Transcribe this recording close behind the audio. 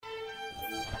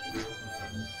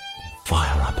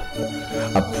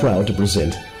proud to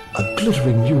present a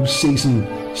glittering new season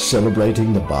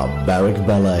celebrating the barbaric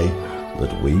ballet that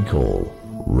we call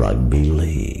Rugby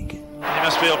League. He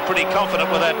must feel pretty confident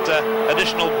with that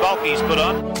additional bulk he's put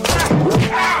on.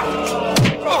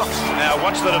 Now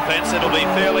watch the defence, it'll be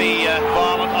fairly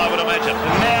violent, I would imagine.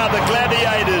 And now the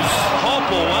Gladiators.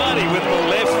 Hopewadi with the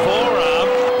left forearm.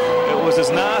 It was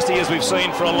as nasty as we've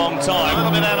seen for a long time. A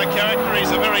little bit out of character, he's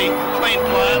a very clean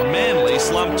player. Manly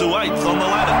slumped to 8th on the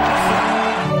ladder.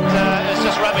 It's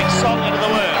just rubbing salt into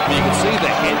the wound. You can see the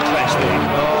head clash there.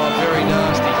 Oh, very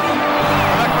nasty.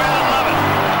 The crowd love it.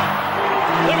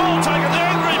 They've all taken their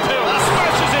angry pill.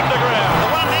 Smashes him to ground. The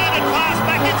one-handed pass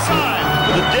back inside.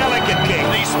 The delicate kick.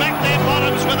 He smacked their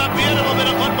bottoms with a beautiful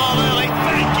bit of football early.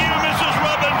 Thank you, Mrs.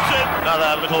 Robinson.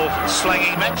 Another little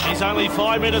slanging match. He's only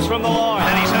 5 metres from the line.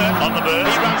 And he's hurt on the burst.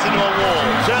 He runs into a wall.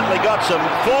 Certainly got some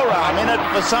forearm in it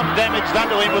for some damage done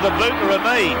to him with a boot or a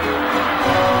knee.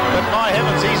 But my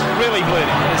heavens, he's really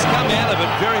bleeding. He's come out of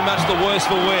it very much the worse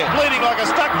for wear. Bleeding like a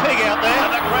stuck pig out there. And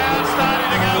the crowd's starting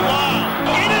to go wild.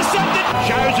 Intercepted.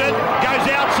 Shows it. Goes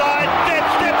outside.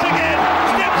 Steps again.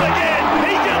 Steps again.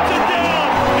 He gets it down.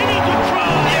 It is a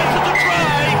try. Yes, it's a try.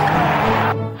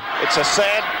 It's a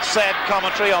sad, sad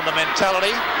commentary on the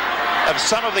mentality of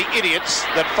some of the idiots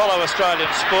that follow Australian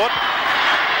sport.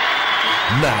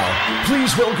 Now,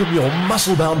 please welcome your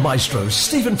muscle-bound maestros,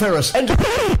 Stephen Ferris and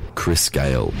Chris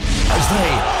Gale. as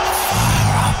they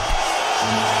fire up.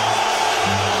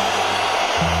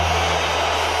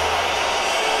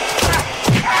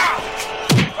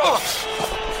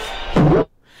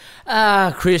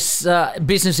 Chris,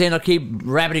 business end, I keep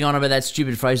rabbiting on about that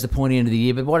stupid phrase, the pointy end of the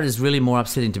year, but what is really more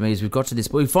upsetting to me is we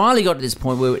finally got to this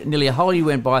point where nearly a whole year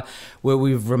went by where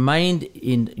we've remained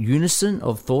in unison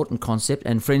of thought and concept,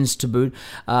 and friends to boot,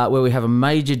 where we have a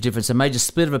major difference, a major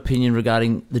split of opinion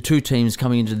regarding the two teams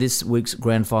coming into this week's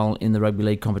grand final in the Rugby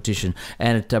League competition,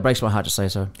 and it breaks my heart to say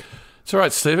so. It's all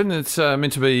right, Stephen. It's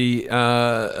meant to be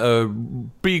a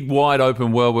big, wide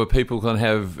open world where people can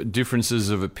have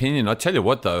differences of opinion. I tell you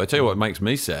what, though, what makes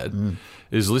me sad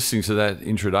is listening to that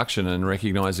introduction and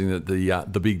recognising that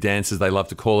the big dance, as they love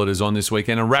to call it, is on this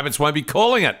weekend, and Rabbits won't be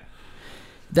calling it.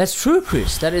 That's true,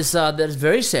 Chris. That is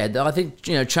very sad. I think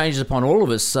changes upon all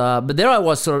of us. But there I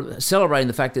was, sort of celebrating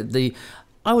the fact that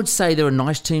I would say there are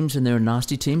nice teams and there are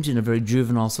nasty teams in a very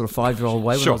juvenile sort of 5-year-old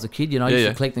way when I was a kid. I used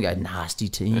to collect and go, nasty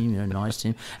team, nice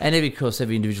team. And of course,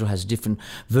 every individual has different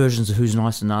versions of who's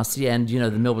nice and nasty. And, the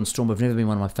Melbourne Storm have never been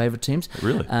one of my favourite teams.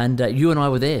 Really? And you and I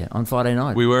were there on Friday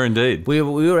night. We were indeed. We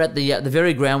were at the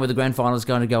very ground where the grand final is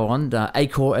going to go on,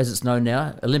 Accor as it's known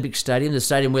now, Olympic Stadium, the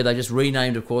stadium where they just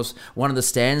renamed, of course, one of the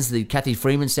stands, the Kathy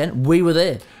Freeman stand. We were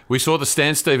there. We saw the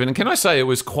stand, Stephen, and can I say it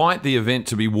was quite the event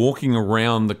to be walking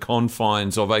around the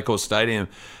confines of Accor Stadium,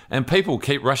 and people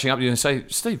keep rushing up to you and say,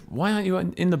 Steve, why aren't you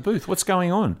in the booth? What's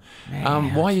going on?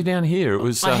 Why are you down here? It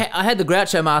was. I had the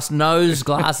Groucho Marx nose,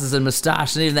 glasses, and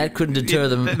moustache, and even that couldn't deter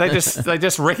them. They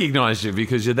just recognised you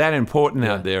because you're that important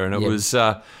out there, and it was.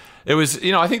 It was,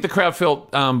 I think the crowd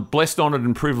felt blessed, honoured,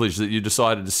 and privileged that you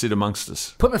decided to sit amongst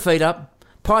us. Put my feet up.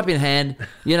 Pipe in hand,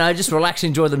 just relax,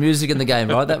 enjoy the music and the game,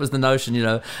 right? That was the notion, We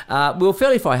were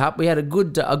fairly high up. We had a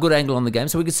good angle on the game,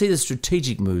 so we could see the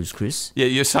strategic moves, Chris. Yeah,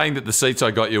 you're saying that the seats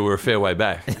I got you were a fair way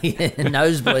back. Yeah,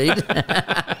 nosebleed.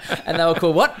 And they were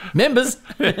called, what? Members.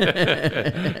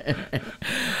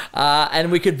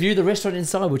 And we could view the restaurant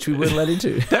inside, which we weren't let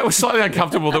into. That was slightly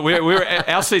uncomfortable that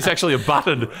our seats actually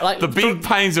abutted the big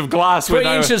panes of glass. 3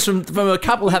 inches from a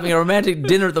couple having a romantic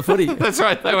dinner at the footy. That's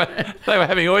right. They were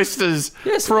having oysters.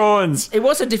 Yes, prawns. It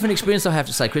was a different experience, I have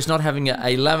to say, Chris, not having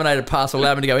a laminated pass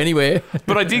allowed me to go anywhere.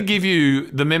 But I did give you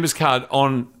the members card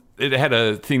on. It had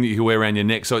a thing that you could wear around your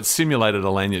neck, so it simulated a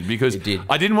lanyard because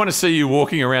I didn't want to see you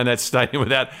walking around that stadium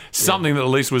without something that at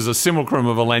least was a simulacrum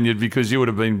of a lanyard because you would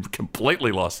have been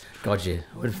completely lost. God, yeah.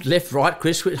 Left, right,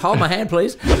 Chris. Hold my hand,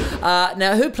 please.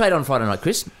 Now, who played on Friday night,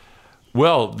 Chris?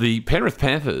 Well, the Penrith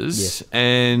Panthers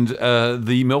and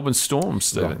the Melbourne Storm,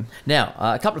 Stephen. Right. Now,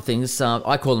 a couple of things.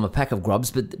 I call them a pack of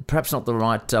grubs, but perhaps not the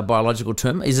right biological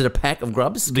term. Is it a pack of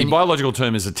grubs? The biological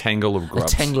term is a tangle of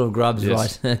grubs. A tangle of grubs,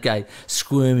 yes. Right. Okay.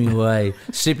 Squirming away.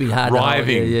 Sipping hard.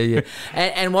 Writhing. Yeah.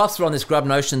 And whilst we're on this grub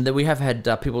notion, that we have had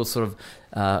people sort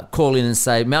of call in and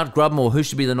say, Mount Grubmore, who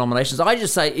should be the nominations? I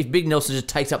just say, if Big Nelson just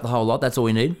takes up the whole lot, that's all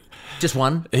we need. Just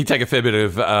one. He'd take a fair bit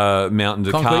of mountain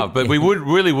to carve, but we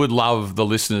would love the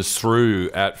listeners through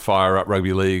at Fire Up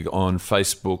Rugby League on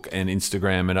Facebook and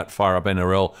Instagram, and at Fire Up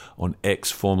NRL on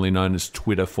X, formerly known as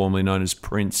Twitter, formerly known as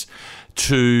Prince,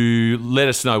 to let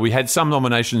us know. We had some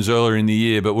nominations earlier in the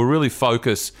year, but we'll really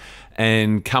focus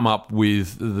and come up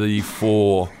with the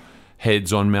 4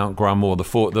 heads on Mount Grum or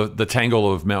the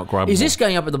tangle of Mount Grum. Is this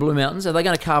going up at the Blue Mountains? Are they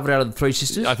going to carve it out of the Three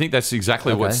Sisters? I think that's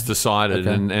exactly what's decided,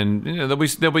 Okay. and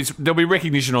there'll be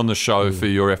recognition on the show for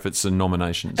your efforts and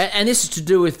nominations. And this is to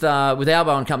do with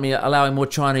Albo and Company allowing more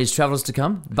Chinese travellers to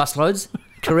come, busloads,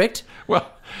 correct?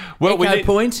 Well, Echo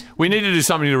Point. We need to do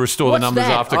something to restore What's the numbers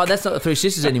that? after. Oh, that's not the Three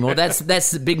Sisters anymore. That's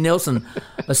Big Nelson,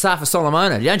 Asafa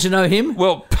Solomona. Don't you know him?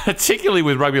 Well, particularly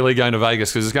with rugby league going to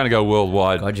Vegas because it's going to go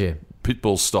worldwide. God, yeah.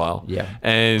 Pitbull style. Yeah.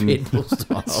 And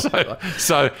Pitbull style.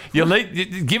 so you'll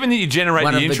need, given that you generate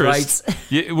One the of the interest,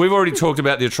 we've already talked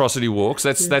about the atrocity walks.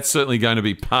 That's certainly going to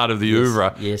be part of the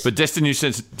oeuvre. Yes. But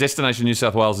Destination New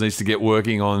South Wales needs to get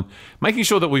working on making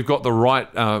sure that we've got the right,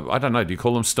 I don't know, do you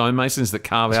call them stonemasons that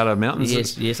carve out of mountains?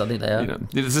 Yes, I think they are. You know,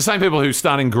 it's the same people who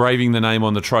start engraving the name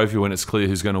on the trophy when it's clear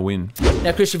who's going to win.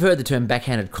 Now, Chris, you've heard the term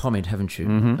backhanded comment, haven't you?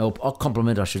 Mm-hmm. Or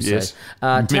compliment, I should Yes.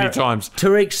 say. Many times.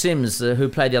 Tariq Sims, who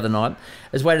played the other night,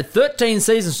 has waited 13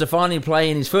 seasons to finally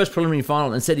play in his first preliminary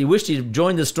final and said he wished he'd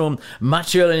joined the Storm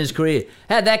much earlier in his career.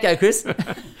 How'd that go, Chris?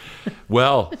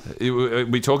 Well,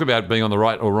 we talk about being on the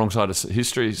right or wrong side of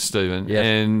history, Stephen, Yes.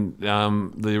 and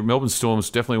the Melbourne Storms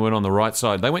definitely went on the right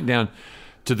side. They went down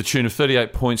to the tune of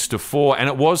 38 points to 4, and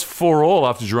it was 4-all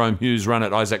after Jerome Hughes run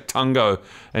at Isaac Tungo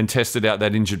and tested out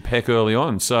that injured pec early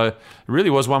on. So it really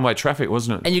was one-way traffic,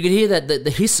 wasn't it? And you could hear that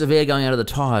the hiss of air going out of the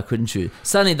tyre, couldn't you?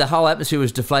 Suddenly the whole atmosphere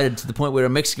was deflated to the point where a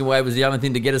Mexican wave was the only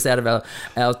thing to get us out of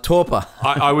our torpor.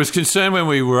 I was concerned when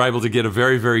we were able to get a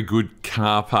very, very good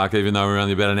car park, even though we were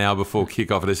only about an hour before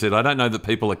kickoff. And I said, I don't know that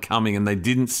people are coming, and they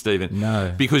didn't, Stephen.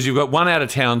 No. Because you've got one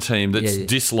out-of-town team that's Yeah.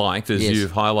 disliked, as Yes.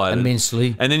 you've highlighted.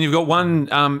 Immensely. And then you've got one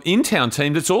in-town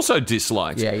team that's also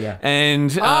disliked. Yeah.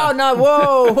 And Oh no!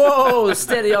 Whoa!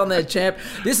 Steady on there, champ.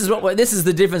 This is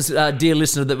the difference, dear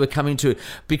listener, that we're coming to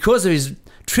because of his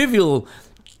trivial,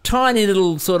 tiny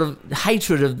little sort of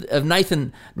hatred of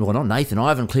Nathan. Well, not Nathan,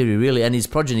 Ivan Cleary, really, and his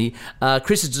progeny.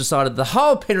 Chris has decided the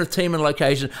whole Penrith team and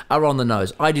location are on the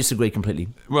nose. I disagree completely.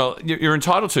 Well, you're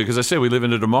entitled to, because I said we live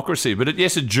in a democracy. But it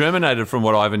germinated from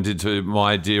what Ivan did to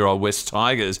my dear old West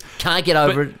Tigers. Can't get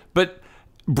over it. But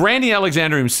Brandy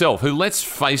Alexander himself, who, let's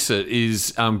face it,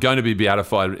 is going to be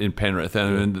beatified in Penrith,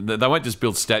 and they won't just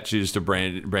build statues to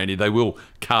Brandy. They will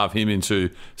carve him into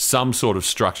some sort of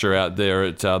structure out there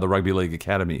at the Rugby League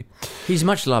Academy. He's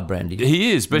much loved, Brandy.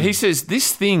 He is, but he says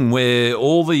this thing where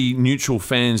all the neutral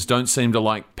fans don't seem to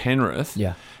like Penrith.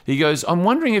 Yeah. He goes, I'm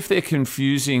wondering if they're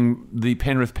confusing the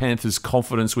Penrith Panthers'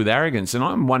 confidence with arrogance, and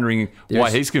I'm wondering why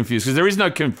he's confused, because there is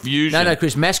no confusion. No,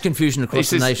 Chris, mass confusion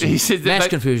across the nation. He said mass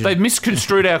confusion. They've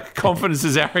misconstrued our confidence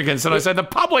as arrogance, and I say the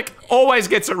public always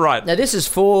gets it right. Now, this is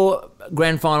 4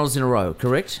 grand finals in a row,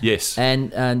 correct? Yes.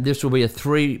 And this will be a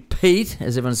 3-peat,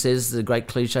 as everyone says, the great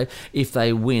cliche, if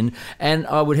they win. And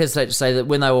I would hesitate to say that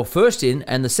when they were first in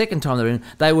and the second time they're in,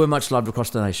 they were much loved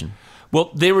across the nation. Well,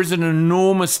 there is an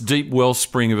enormous deep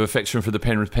wellspring of affection for the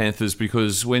Penrith Panthers,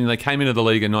 because when they came into the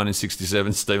league in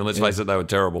 1967, Stephen, let's face it, they were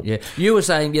terrible. Yeah. You were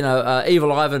saying,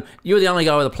 Evil Ivan, you were the only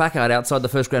guy with a placard outside the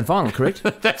first grand final, correct?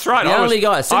 That's right. The only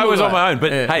guy. I was guy. on my own.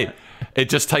 But, Yeah. hey, it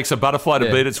just takes a butterfly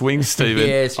to beat its wings, Stephen.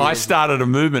 Yes, I yes. started a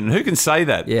movement, and who can say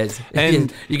that? Yes.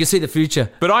 And you can see the future.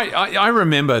 But I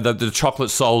remember the chocolate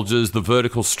soldiers, the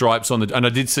vertical stripes on the, and I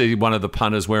did see one of the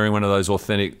punters wearing one of those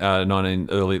authentic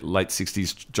late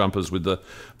 60s jumpers with the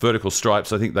vertical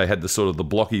stripes. I think they had the sort of the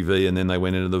blocky V, and then they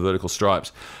went into the vertical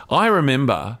stripes. I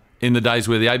remember in the days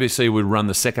where the ABC would run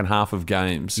the second half of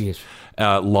games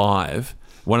live.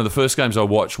 One of the first games I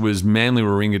watched was Manly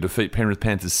Warringah defeat Penrith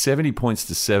Panthers 70 points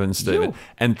to 7, Stephen,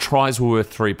 and tries were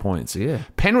worth 3 points. Yeah.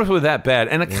 Penrith were that bad,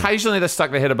 and occasionally they stuck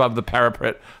their head above the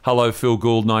parapet. Hello, Phil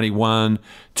Gould, 91,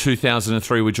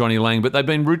 2003 with Johnny Lang, but they've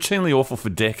been routinely awful for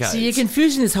decades. See, you're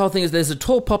confusing this whole thing. Is there's a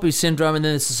tall poppy syndrome, and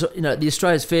then there's, the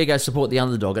Australia's fair go support the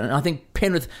underdog, and I think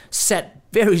Penrith sat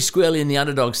very squarely in the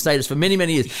underdog status for many,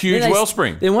 many years. Huge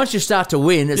wellspring. Then once you start to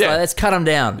win, it's like, let's cut them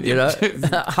down, you know.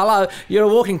 Hello, you're a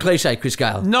walking cliche, Chris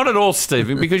Gale. Not at all,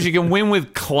 Stephen, because you can win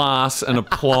with class and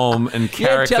aplomb and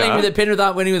character. You're telling me that Penrith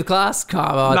aren't winning with class? Come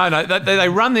on. No, they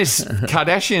run this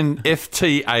Kardashian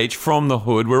FTH from the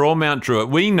hood. We're all Mount Druitt.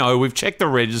 We know, we've checked the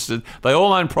registers. They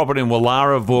all own property in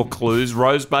Wallara, Vaucluse,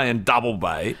 Rose Bay and Double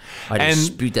Bay. I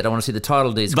dispute that. I want to see the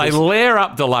title deeds. They Chris. lair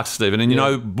up deluxe, Stephen. And, you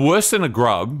know, worse than a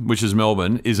Grub, which is Melbourne,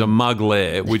 is a mug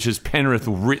lair, which is Penrith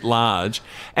writ large.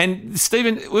 And,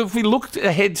 Stephen, if we looked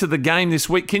ahead to the game this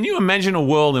week, can you imagine a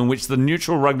world in which the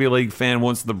neutral rugby league fan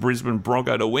wants the Brisbane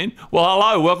Bronco to win? Well,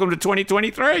 hello, welcome to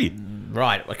 2023.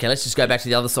 Right, okay, let's just go back to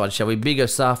the other side, shall we? Big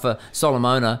Asafa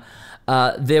Solomona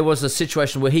there was a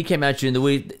situation where he came out during the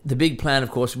week. The big plan,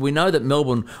 of course, we know that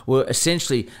Melbourne were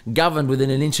essentially governed within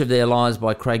an inch of their lives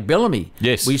by Craig Bellamy.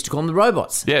 Yes. We used to call them the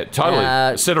robots. Yeah, totally.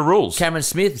 A set of rules. Cameron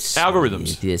Smith.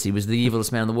 Algorithms. Yes, he was the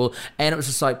evilest man in the world. And it was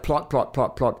just like plot,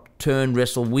 turn,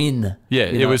 wrestle, win. Yeah,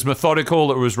 it was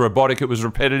methodical, it was robotic, it was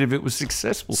repetitive, it was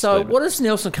successful. So Stephen. what does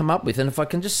Nelson come up with? And if I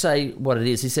can just say what it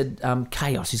is, he said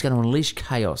chaos. He's going to unleash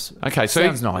chaos. Okay, so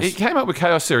Sounds nice. He came up with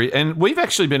chaos theory, and we've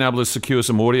actually been able to secure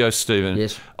some audio, Stephen,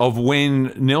 Yes. of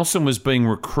when Nelson was being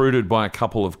recruited by a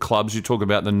couple of clubs. You talk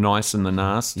about the nice and the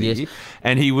nasty. Yes.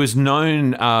 And he was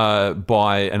known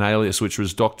by an alias, which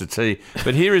was Dr. T.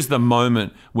 But here is the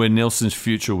moment where Nelson's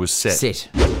future was set.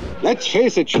 Let's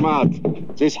face it,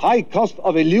 Schmart. This high cost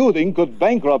of eluding could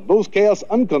bankrupt both chaos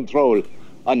and control.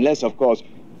 Unless, of course,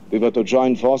 we were to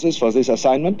join forces for this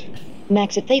assignment.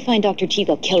 Max, if they find Dr. T,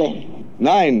 they'll kill him.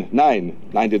 99.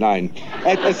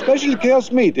 At a special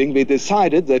chaos meeting, we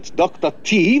decided that Dr.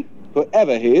 T,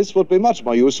 whoever he is, would be much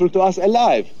more useful to us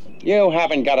alive. You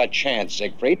haven't got a chance,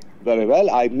 Siegfried. Very well,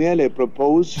 I merely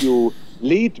propose you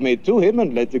lead me to him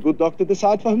and let the good doctor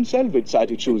decide for himself which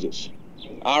side he chooses.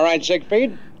 All right,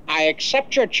 Siegfried. I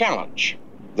accept your challenge.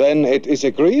 Then it is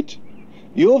agreed.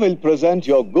 You will present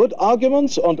your good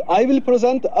arguments and I will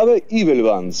present our evil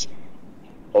ones.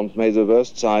 And may the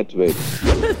worst side win.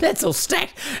 That's all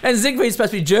stacked. And Siegfried's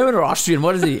supposed to be German or Austrian.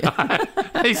 What is he?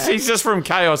 He's just from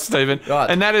chaos, Stephen. Right.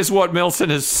 And that is what Nelson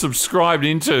has subscribed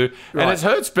into. Right. And it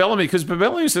hurts Bellamy because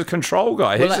Bellamy's a control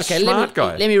guy. He's a smart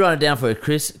guy. Let me run it down for you,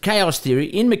 Chris. Chaos theory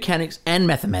in mechanics and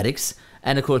mathematics.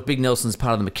 And, of course, Big Nelson's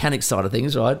part of the mechanics side of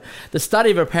things, right? The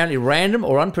study of apparently random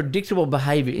or unpredictable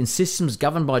behaviour in systems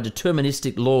governed by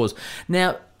deterministic laws.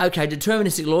 Now, okay,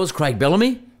 deterministic laws, Craig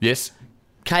Bellamy. Yes.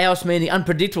 Chaos meaning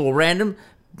unpredictable, random.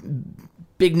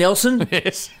 Big Nelson.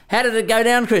 Yes. How did it go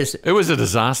down, Chris? It was a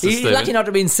disaster, He's Stephen. lucky not to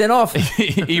have been sent off.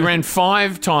 He ran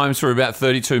 5 times for about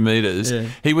 32 metres. Yeah.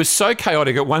 He was so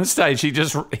chaotic at one stage, he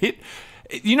just hit...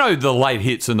 You know the late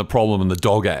hits and the problem and the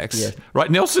dog axe, Yeah. right?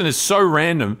 Nelson is so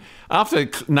random. After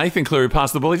Nathan Cleary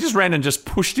passed the ball, he just ran and just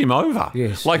pushed him over,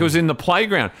 Yes. like it was in the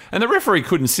playground. And the referee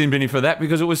couldn't sin for that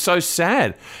because it was so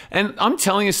sad. And I'm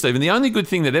telling you, Stephen, the only good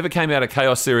thing that ever came out of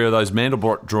chaos theory are those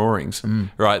Mandelbrot drawings,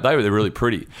 right? They're really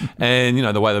pretty, and you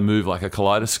know the way they move like a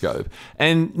kaleidoscope.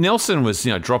 And Nelson was,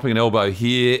 dropping an elbow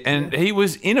here, and he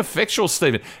was ineffectual,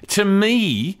 Stephen. To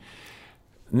me,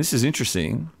 and this is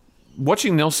interesting.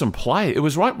 Watching Nelson play, it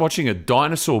was like watching a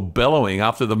dinosaur bellowing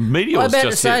after the meteor was I'm about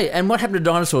just to say, hit. and what happened to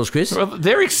dinosaurs, Chris? Well,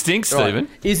 they're extinct, Stephen.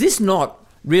 Right. Is this not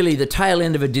really the tail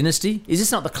end of a dynasty? Is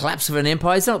this not the collapse of an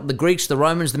empire? Is not the Greeks, the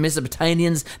Romans, the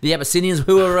Mesopotamians, the Abyssinians,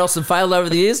 whoever else have failed over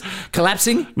the years,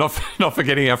 collapsing? Not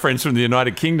forgetting our friends from the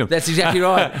United Kingdom. That's exactly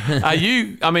right.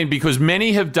 Because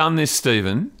many have done this,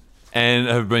 Stephen, and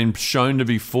have been shown to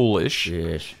be foolish.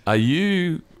 Yes. Are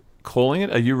you calling it?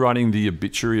 Are you writing the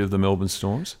obituary of the Melbourne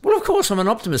Storms? Well, of course, I'm an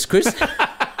optimist, Chris.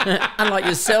 Unlike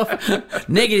yourself,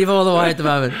 negative all the way at the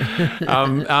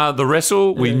moment. The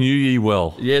wrestle, we knew ye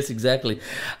well. Yes, exactly.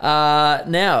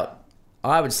 Now,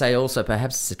 I would say also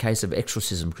perhaps it's a case of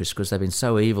exorcism, Chris, because they've been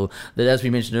so evil that, as we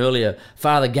mentioned earlier,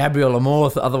 Father Gabriel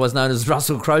Amorth, otherwise known as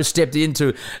Russell Crowe, stepped in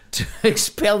to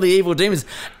expel the evil demons.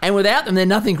 And without them, they're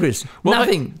nothing, Chris. Well,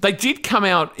 nothing. They did come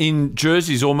out in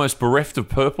jerseys almost bereft of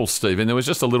purple, Stephen. There was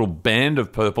just a little band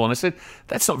of purple. And I said,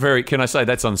 that's not very, can I say,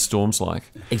 that's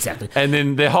un-Storms-like. Exactly. And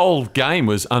then their whole game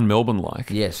was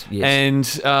un-Melbourne-like. Yes. And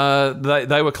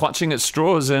they were clutching at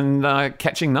straws and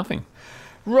catching nothing.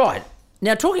 Right.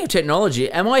 Now, talking of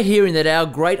technology, am I hearing that our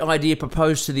great idea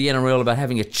proposed to the NRL about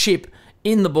having a chip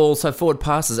in the ball so forward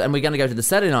passes, and we're going to go to the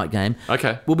Saturday night game,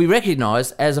 will be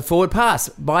recognised as a forward pass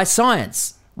by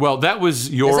science? Well, that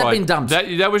was your Has that been dumped?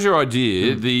 That was your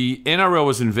idea. The NRL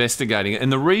was investigating it,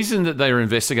 and the reason that they were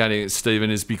investigating it, Stephen,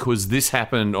 is because this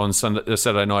happened on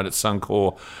Saturday night at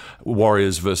Suncorp,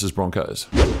 Warriors versus Broncos.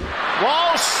 Walsh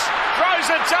throws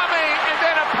a dummy and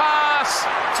then a pass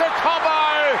to Cobbo.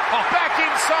 Back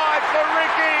inside for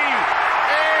Ricky.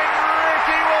 And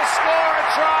Ricky will score a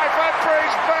try for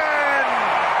Brisbane.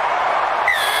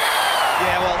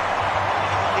 Yeah, well,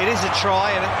 it is a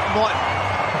try and it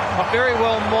very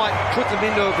well might put them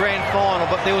into a grand final,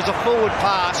 but there was a forward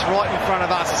pass right in front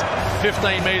of us.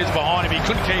 15 metres behind him. He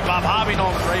couldn't keep up. Harvey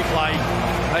on replay.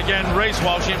 Again, Reece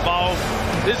Walsh involved.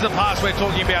 This is the pass we're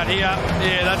talking about here.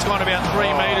 Yeah, that's gone about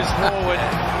 3 metres forward.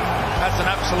 That's an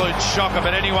absolute shocker.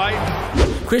 But anyway...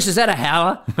 Chris, is that a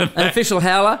howler? An official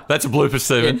howler? That's a blooper,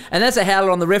 Stephen. Yeah. And that's a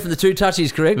howler on the ref and the 2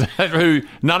 touchies, correct?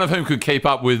 None of whom could keep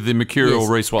up with the mercurial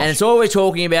Reece Walsh. And it's all we're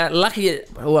talking about. Lucky,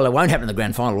 well, it won't happen in the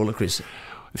grand final, will it, Chris?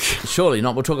 Surely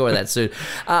not. We'll talk about that soon.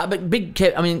 But Big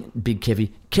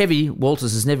Kevy. Kevy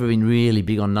Walters has never been really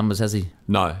big on numbers, has he?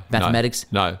 No. Mathematics?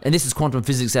 No. And this is quantum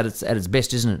physics at its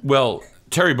best, isn't it? Well,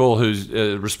 Terry Ball, who's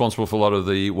responsible for a lot of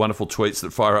the wonderful tweets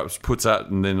that Fire Up puts out,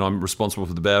 and then I'm responsible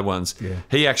for the bad ones,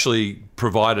 he actually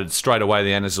provided straight away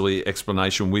the Annesley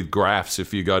explanation with graphs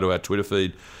if you go to our Twitter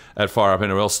feed at Fire Up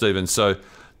NRL, Stephen. So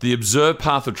the observed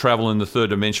path of travel in the third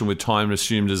dimension with time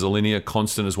assumed as a linear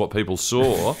constant is what people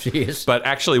saw. Yes. But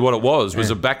actually what it was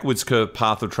a backwards curved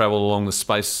path of travel along the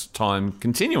space-time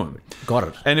continuum. Got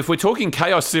it. And if we're talking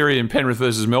chaos theory in Penrith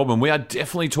versus Melbourne, we are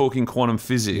definitely talking quantum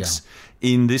physics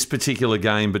in this particular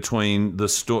game between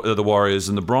the Warriors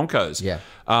and the Broncos. Yeah.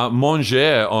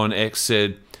 Monger on X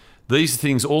said, these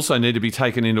things also need to be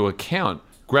taken into account.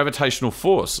 Gravitational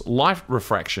force, light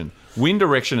refraction, wind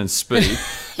direction and speed,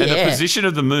 and the position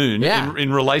of the moon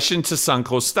in relation to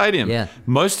Suncorp Stadium. Yeah.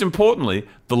 Most importantly,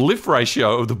 the lift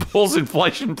ratio of the ball's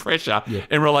inflation pressure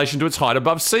in relation to its height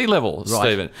above sea level,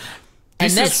 Stephen.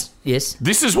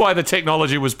 This is why the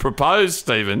technology was proposed,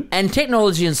 Stephen. And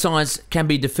technology and science can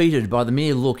be defeated by the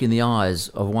mere look in the eyes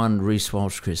of one Reece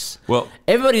Walsh, Chris. Well,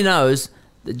 everybody knows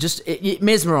that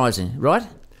mesmerising, right?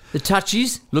 The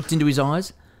touchies looked into his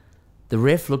eyes. The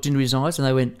ref looked into his eyes and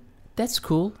they went, that's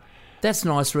cool. That's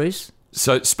nice, Reece.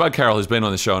 So Spud Carroll has been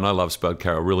on the show, and I love Spud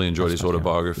Carroll. Really enjoyed his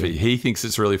autobiography. Yeah. He thinks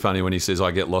it's really funny when he says,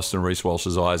 I get lost in Reece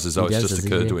Walsh's eyes, as though it's just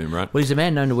occurred to him, right? Well, he's a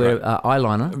man known to wear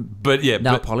eyeliner,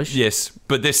 nail polish. Yes,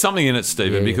 but there's something in it,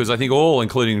 Stephen, because I think all,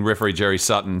 including referee Jerry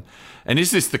Sutton, and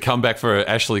is this the comeback for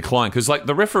Ashley Klein? Because like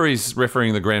the referees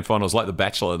refereeing the grand finals, like The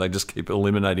Bachelor, they just keep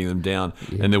eliminating them down,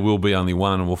 and there will be only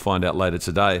one, and we'll find out later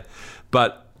today.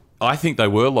 But I think they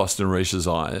were lost in Reece's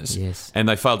eyes, and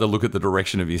they failed to look at the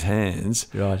direction of his hands,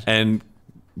 and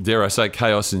dare I say,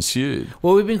 chaos ensued.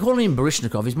 Well, we've been calling him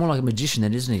Barishnikov. He's more like a magician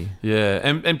then, isn't he? Yeah,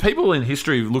 and people in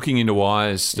history looking into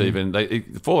eyes, Stephen, they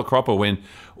fall a cropper when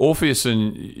Orpheus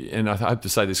and I hope to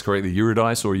say this correctly,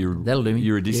 Eurydice or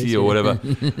Eurydice or whatever,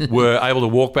 were able to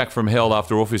walk back from hell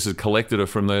after Orpheus had collected her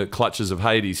from the clutches of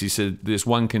Hades. He said, there's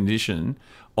one condition: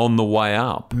 on the way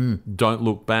up, don't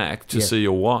look back to see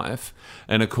your wife.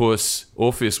 And, of course,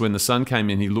 Orpheus, when the sun came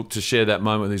in, he looked to share that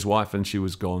moment with his wife, and she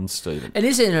was gone, Stephen. And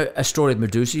is there a story of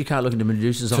Medusa? You can't look into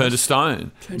Medusa's eyes. Turn to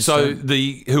stone. So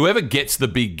whoever gets the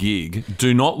big gig,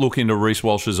 do not look into Reece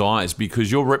Walsh's eyes, because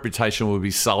your reputation will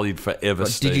be sullied forever,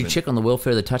 Stephen. Did you check on the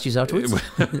welfare of the touchies afterwards?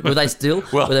 Were they still?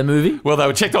 Were they moving? Well, they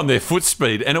were checked on their foot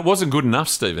speed, and it wasn't good enough,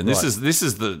 Stephen. This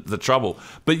is the trouble.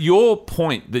 But your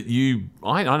point that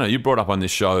I know you brought up on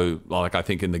this show, like I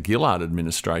think in the Gillard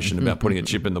administration, about putting a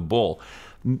chip in the ball.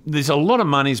 There's a lot of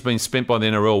money's been spent by the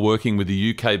NRL working with the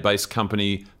UK-based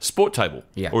company Sport Table,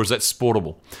 or is that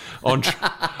Sportable, on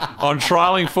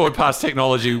trialling forward pass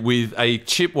technology with a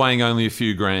chip weighing only a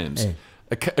few grams. Yeah.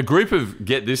 A group of,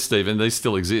 get this, Stephen, these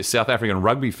still exist, South African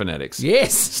rugby fanatics.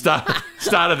 Yes.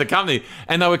 Started the company,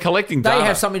 and they were collecting data. They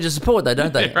have something to support, though,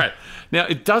 don't they? Yeah, right. Now,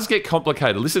 it does get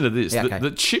complicated. Listen to this. Yeah,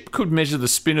 the chip could measure the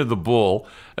spin of the ball,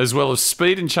 as well as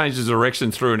speed and change of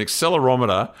direction through an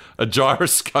accelerometer, a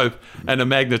gyroscope, and a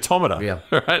magnetometer. Yeah.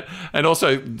 Right? And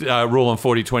also rule on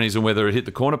 40-20s and whether it hit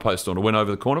the corner post or went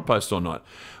over the corner post or not.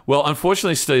 Well,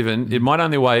 unfortunately, Stephen, it might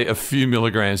only weigh a few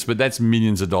milligrams, but that's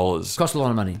millions of dollars. Costs a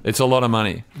lot of money. It's a lot of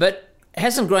money. But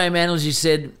hasn't Graham Annesley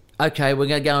said, okay, we're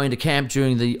going to go into camp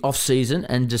during the off-season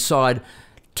and decide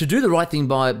to do the right thing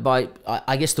by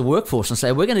I guess, the workforce, and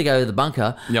say we're going to go to the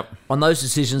bunker on those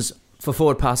decisions for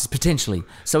forward passes, potentially.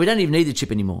 So we don't even need the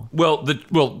chip anymore. Well,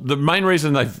 the main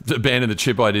reason they've abandoned the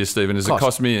chip idea, Stephen, is it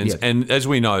costs millions. Yeah. And as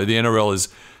we know, the NRL is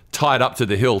tied up to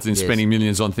the hilt in spending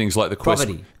millions on things like the Quest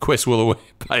Willoway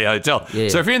Bay Hotel. Yeah.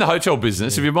 So if you're in the hotel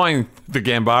business, if you're buying the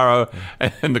Gambaro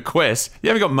and the Quest, you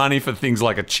haven't got money for things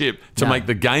like a chip to make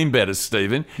the game better,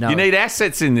 Stephen. No. You need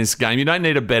assets in this game. You don't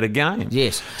need a better game.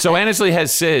 Yes. So Annesley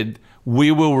has said,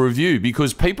 we will review,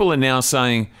 because people are now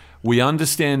saying, we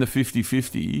understand the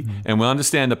 50-50 and we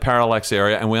understand the parallax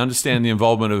area and we understand the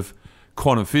involvement of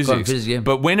quantum physics.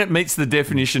 But when it meets the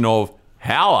definition of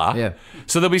howler,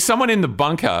 so there'll be someone in the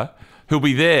bunker who'll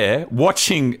be there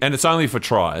watching, and it's only for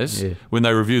tries when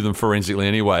they review them forensically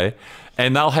anyway,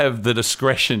 and they'll have the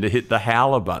discretion to hit the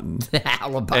howler button. The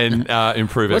howler button. And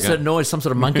improve it. What's that noise? Some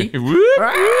sort of monkey?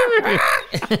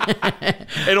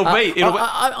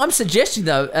 I'm suggesting,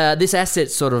 though, this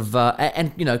asset sort of,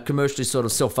 and, commercially sort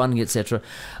of self-funding, etc.,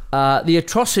 the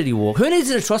atrocity walk. Who needs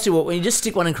an atrocity walk when you just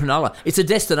stick one in Cronulla? It's a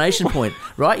destination point,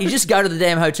 right? You just go to the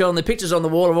damn hotel and the pictures on the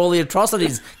wall of all the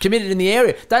atrocities committed in the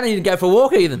area. Don't need to go for a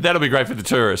walk even. That'll be great for the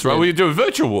tourists, right? Yeah. We do a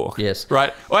virtual walk. Yes.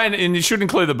 Right? And you should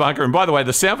include the bunker. And by the way,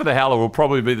 the sound for the howler will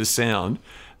probably be the sound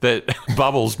that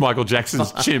Bubbles, Michael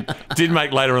Jackson's chimp, did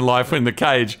make later in life in the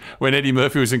cage when Eddie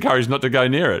Murphy was encouraged not to go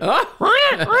near it.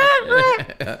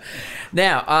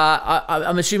 Now,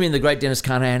 I'm assuming the great Dennis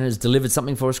Carnahan has delivered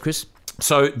something for us, Chris?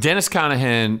 So Dennis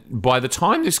Carnahan, by the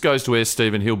time this goes to air,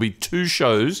 Stephen, he'll be 2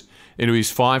 shows into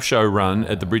his 5-show run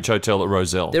at the Bridge Hotel at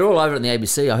Roselle. They're all over on the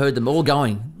ABC. I heard them all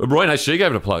going. Roy and HG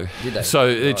gave it a plug. Did they? So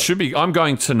it should be... I'm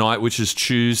going tonight, which is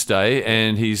Tuesday,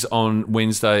 and he's on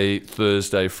Wednesday,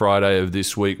 Thursday, Friday of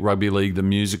this week, Rugby League, the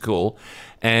musical.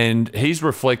 And he's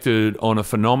reflected on a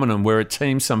phenomenon where a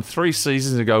team some 3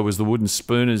 seasons ago was the Wooden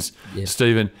Spooners,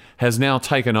 Stephen, has now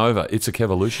taken over. It's a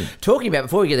Kevolution.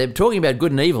 Before we get there, talking about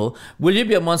good and evil, will you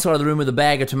be on one side of the room with a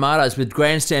bag of tomatoes with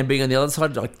Grandstand being on the other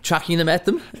side, like chucking them at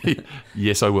them?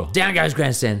 Yes, I will. Down goes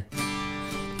Grandstand.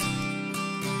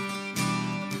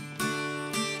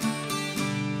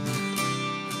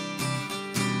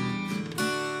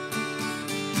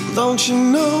 Don't you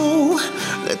know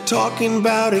they're talking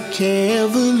about a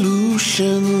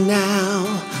Kevolution now?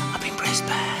 Up in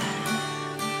Brisbane.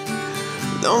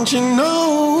 Don't you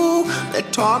know they're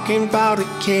talking about a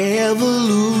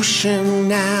Kevolution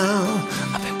now?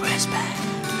 Up in Brisbane.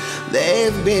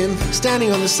 They've been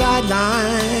standing on the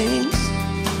sidelines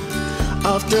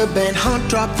after Ben Hunt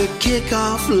dropped the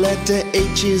kickoff, led to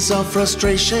H's of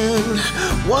frustration.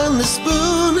 Won the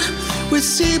spoon with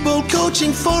Seabold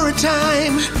coaching for a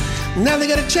time. Now they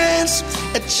got a chance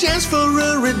for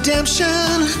a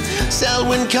redemption.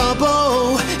 Selwyn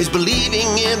Cabo is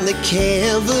believing in the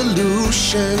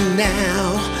Kevolution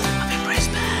now. I'm in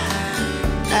Brisbane.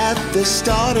 At the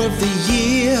start of the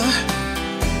year,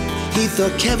 he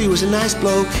thought Kevy was a nice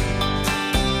bloke.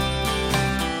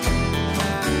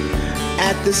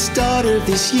 At the start of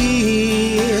this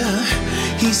year,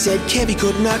 he said Kevy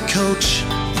could not coach.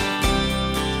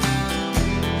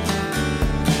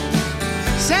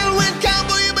 Selwyn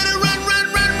Cowboy, you better run.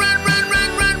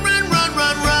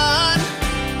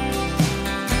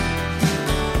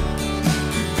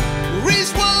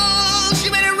 Reese Walsh,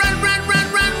 you better run.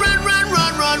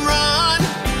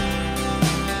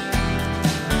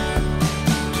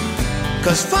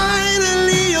 Cause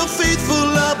finally your faithful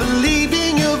are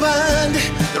believing you've earned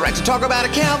the right to talk about a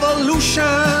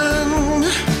Kevolution.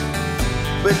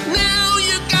 But now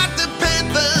you got the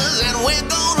Panthers and we're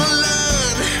gonna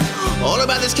learn all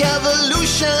about this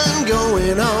Kevolution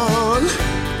going on.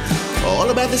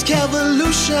 All about this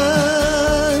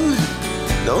Kevolution.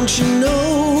 Don't you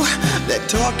know they're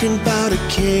talking about a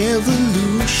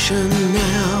Kevolution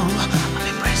now? I'm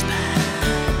in Brisbane.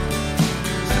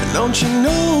 Don't you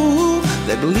know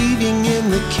they're believing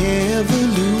in the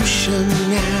Kevolution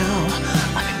now?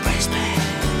 I'm in Brisbane.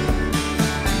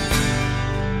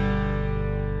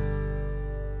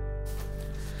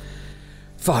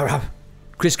 Fire up.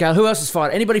 Chris Gale. Who else is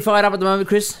fired? Anybody fired up at the moment,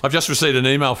 Chris? I've just received an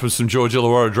email from some George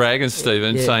Illawarra Dragons,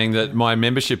 Stephen, saying that my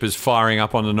membership is firing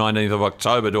up on the 19th of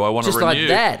October. Do I want to renew? Just like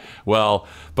that? Well,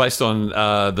 based on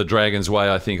the Dragons'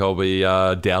 way, I think I'll be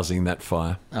dousing that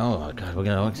fire. Oh,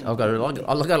 God. I've got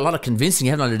a lot of convincing,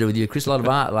 haven't I, to do with you, Chris? A lot of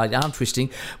arm twisting.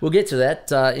 We'll get to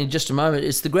that in just a moment.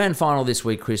 It's the grand final this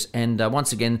week, Chris, and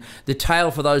once again, the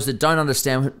tale for those that don't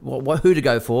understand who to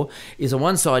go for is on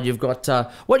one side you've got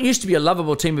what used to be a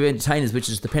lovable team of entertainers,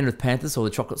 which is the Penrith Panthers or the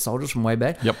Chocolate Soldiers from way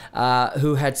back,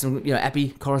 who had some, Appy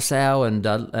Coruscant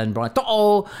and Brian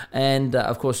To'o and,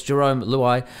 of course, Jerome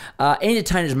Luai,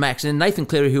 entertainers Max, and Nathan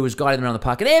Cleary, who was guiding them around the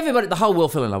park, and everybody, the whole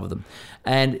world fell in love with them.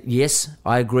 And yes,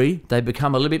 I agree, they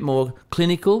become a little bit more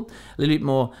clinical, a little bit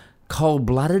more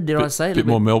cold-blooded, dare I say. A bit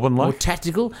more Melbourne-like. More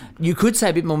tactical. You could say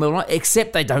a bit more Melbourne-like,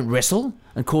 except they don't wrestle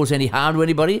and cause any harm to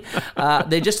anybody.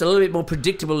 They're just a little bit more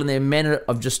predictable in their manner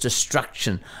of just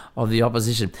destruction of the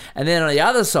opposition. And then on the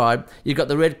other side, you've got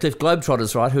the Redcliffe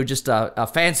Globetrotters, right, who just are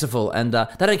fanciful, and they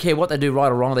don't care what they do,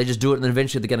 right or wrong. They just do it, and then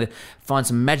eventually they're going to find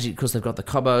some magic because they've got the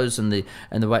Cobbos and the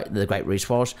great Reece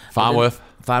Walsh. Farnworth,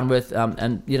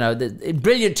 and the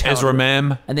brilliant talent. Ezra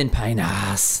Mam. And then Payne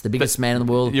Haas, the biggest man in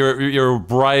the world. You're a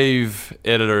brave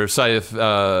editor. Say if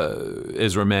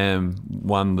Ezra Mam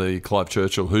won the Clive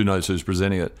Churchill, who knows who's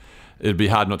presenting it? It'd be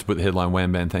hard not to put the headline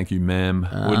 "Wham Bam, thank you, ma'am,"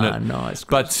 wouldn't it? Nice.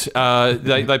 But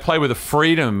they play with a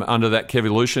freedom under that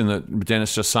Kevolution that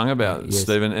Dennis just sung about,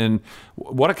 Stephen. And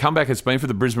what a comeback it's been for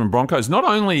the Brisbane Broncos, not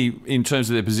only in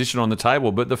terms of their position on the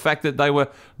table, but the fact that they were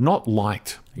not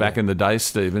liked back in the day,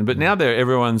 Stephen. But now they're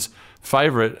everyone's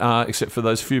favourite, except for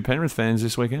those few Penrith fans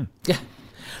this weekend. Yeah.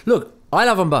 Look, I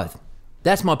love them both.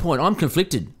 That's my point. I'm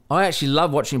conflicted. I actually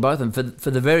love watching both of them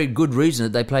for the very good reason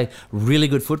that they play really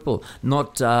good football,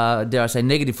 not, dare I say,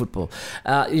 negative football.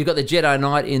 You've got the Jedi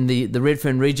Knight in the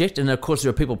Redfern reject, and of course there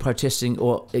are people protesting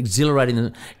or exhilarating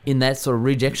them in that sort of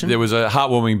rejection. There was a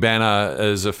heartwarming banner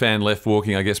as a fan left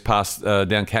walking, I guess, past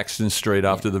down Caxton Street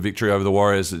after the victory over the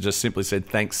Warriors that just simply said,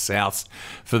 "Thanks, South,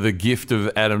 for the gift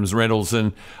of Adams Reynolds."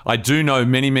 And I do know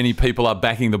many people are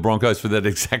backing the Broncos for that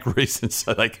exact reason,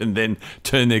 so they can then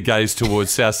turn their gaze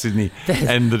towards South Sydney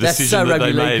and the decision that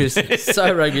they made.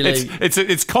 So rugby league.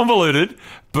 It's convoluted,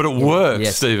 but it works,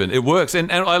 yes. Stephen. It works.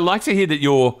 And I like to hear that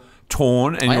you're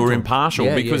torn and you're impartial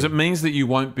because it means that you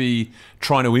won't be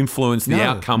trying to influence the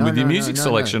outcome with your music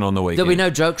selection on the weekend. There'll be no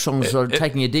joke songs or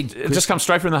taking a dig. It just comes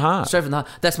straight from the heart. Straight from the heart.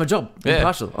 That's my job,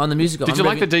 impartial, on the music. Did you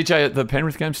like the DJ at the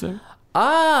Penrith game, Steve?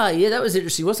 Yeah, that was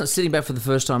interesting. Wasn't it, sitting back for the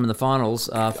first time in the finals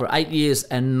for 8 years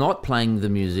and not playing the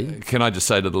music? Can I just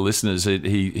say to the listeners,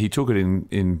 he took it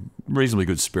in reasonably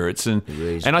good spirits, and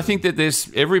I think that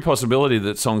there's every possibility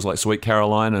that songs like Sweet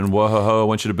Caroline and Whoa-Ho-Ho, I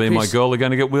Want You to Be My Girl are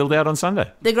going to get wheeled out on Sunday.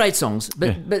 They're great songs,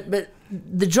 but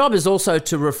the job is also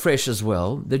to refresh as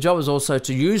well. The job is also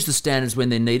to use the standards when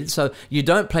they're needed. So you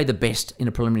don't play the best in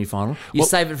a preliminary final. You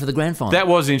save it for the grand final. That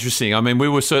was interesting. I mean, we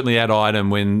were certainly at item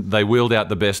when they wheeled out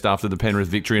the best after the Penrith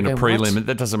victory in a prelim. What?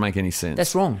 That doesn't make any sense.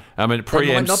 That's wrong. I mean, it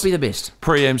might not be the best.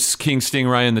 Preempts King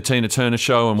Stingray and the Tina Turner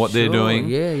show and what they're doing.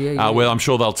 Yeah. Well, I'm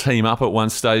sure they'll team up at one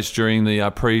stage during the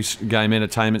pre-game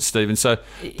entertainment, Stephen. So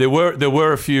there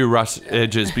were a few rough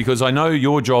edges because I know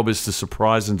your job is to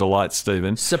surprise and delight,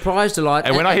 Stephen. Surprise, delight.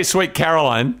 And when I hear Sweet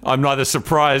Caroline, I'm neither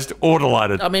surprised or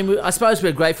delighted. I mean, I suppose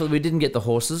we're grateful that we didn't get the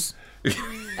horses,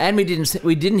 and we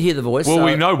didn't hear the voice. Well,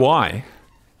 we know why,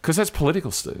 because that's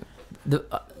political, Steve. The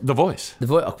voice. The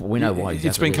voice. We know why. Exactly.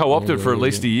 It's been co-opted for at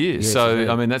least a year. Yes,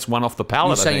 so, I mean, that's one off the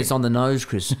palate. You're saying it's on the nose,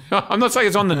 Chris. I'm not saying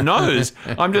it's on the nose.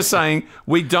 I'm just saying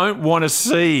we don't want to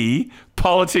see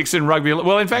politics in rugby.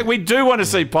 Well, in fact, we do want to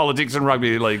see politics in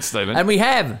rugby league, Stephen. And we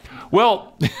have.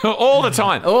 Well, all the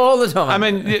time. All the time. I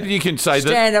mean, you can say that.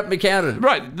 Stand up and be counted.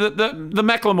 Right. The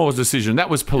Macklemore's decision, that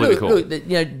was political.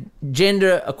 Look,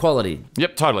 gender equality.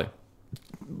 Yep, totally.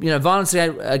 Violence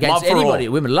against anybody,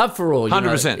 women, love for all.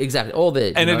 100%. Exactly, all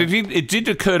there. And it did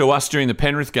occur to us during the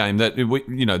Penrith game that,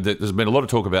 that there's been a lot of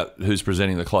talk about who's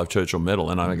presenting the Clive Churchill Medal,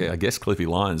 and I guess Cliffy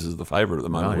Lyons is the favourite at the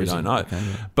moment. We don't know. Okay,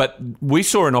 yeah. But we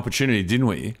saw an opportunity, didn't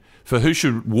we, for who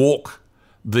should walk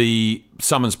the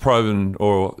Summons Provan,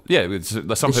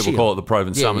 some people call it the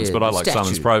Provan Summons, but I like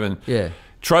Summons Provan. Yeah.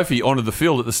 Trophy onto the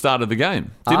field at the start of the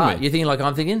game, didn't we? You're thinking like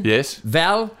I'm thinking? Yes.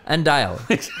 Val and Dale.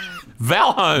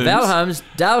 Val Holmes,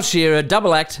 Dale Shearer,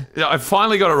 double act. I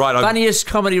finally got it right. Funniest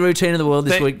comedy routine in the world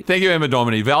this week. Thank you, Emma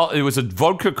Domini. Val, it was a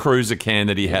vodka cruiser can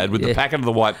that he had with the packet of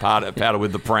the white powder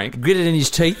with the prank. Gritted in his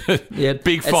teeth. Yeah.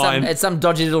 Big fine. At some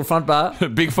dodgy little front bar.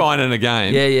 Big fine in a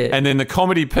game. Yeah. And then the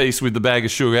comedy piece with the bag of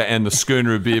sugar and the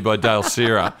schooner of beer by Dale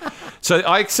Shearer. So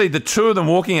I see the two of them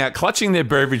walking out, clutching their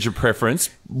beverage of preference,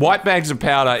 white bags of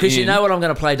powder. Chris, you know what I'm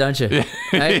going to play, don't you?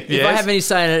 Hey? If I have any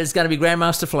say in it, it's going to be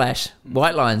Grandmaster Flash,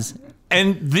 White Lines.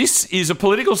 And this is a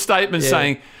political statement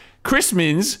saying, Chris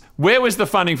Minns, where was the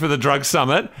funding for the drug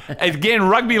summit? Again,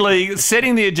 rugby league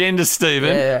setting the agenda,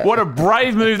 Stephen. Yeah. What a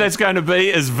brave move that's going to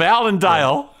be as Val and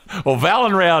Dale, or Val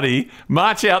and Rowdy,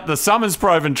 march out the Summers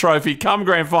Provan Trophy come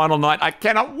grand final night. I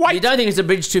cannot wait. You don't think it's a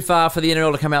bridge too far for the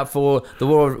NRL to come out for the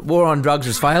war on drugs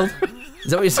has failed? Is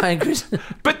that what you're saying, Chris?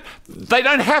 But they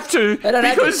don't have to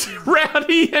because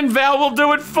Rowdy and Val will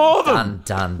do it for them.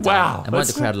 Done. Wow. And won't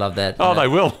the crowd love that? Oh, they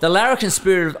will. The larrikin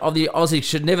spirit of the Aussie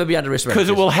should never be underestimated. Because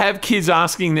it will have kids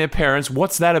asking their parents,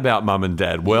 what's that about, Mum and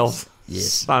Dad? Well,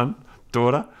 son,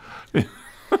 daughter.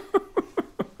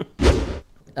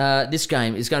 This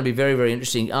game is going to be very, very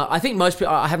interesting. I think most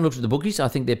people, I haven't looked at the bookies. I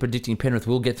think they're predicting Penrith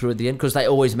will get through at the end because they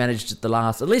always managed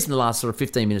at least in the last sort of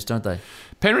 15 minutes, don't they?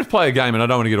 Penrith play a game, and I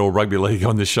don't want to get all rugby league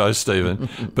on this show, Stephen,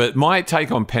 but my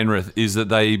take on Penrith is that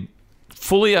they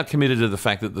fully are committed to the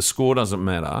fact that the score doesn't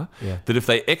matter, that if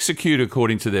they execute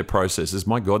according to their processes,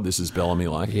 my God, this is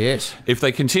Bellamy-like. Yes. If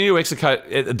they continue to execute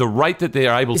at the rate that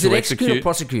they're able to execute... Or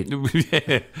prosecute?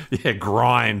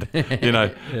 Grind,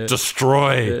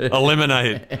 destroy,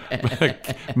 eliminate,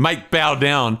 make bow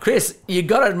down. Chris, you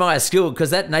got to admire skill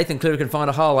because that Nathan Cleary can find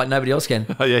a hole like nobody else can.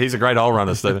 Oh, yeah, he's a great hole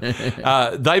runner, Stephen.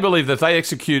 They believe that if they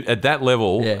execute at that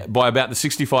level by about the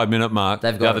 65-minute mark,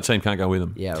 the other team can't go with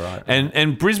them. Yeah, right.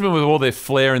 And Brisbane, with all their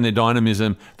flair and their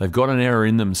dynamism, they've got an error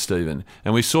in them, Stephen.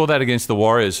 And we saw that against the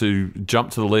Warriors, who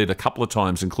jumped to the lead a couple of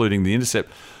times, including the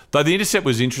intercept. Though the intercept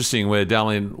was interesting, where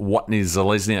Dalian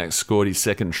Watney-Zalesniak scored his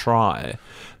second try,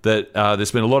 that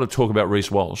there's been a lot of talk about Reece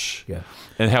Walsh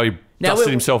and how he Dusted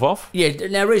himself off? Yeah.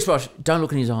 Now, Reece Walsh, don't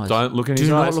look in his eyes. Don't look in his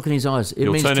Do eyes. not look in his eyes.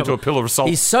 He'll turn into a pillar of salt.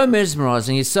 He's so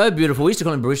mesmerising. He's so beautiful. We used to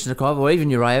call him Baryshnikov or even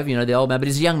Uraev, the old man, but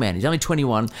he's a young man. He's only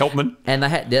 21. Helpman. And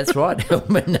that's right,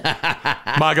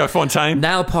 Helpman. Margot Fontaine.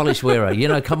 Nail polish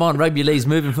wearer. Come on, rugby league's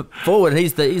moving forward.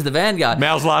 He's the vanguard.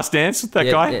 Mal's Last Dance, that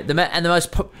guy. Yeah, and the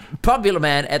most popular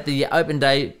man at the Open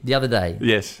Day the other day.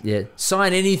 Yes. Yeah.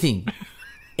 Sign anything.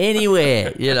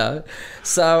 Anywhere,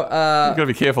 So you've got to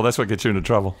be careful. That's what gets you into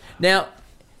trouble. Now,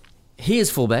 he is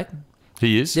fullback.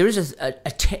 He is. There is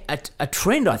a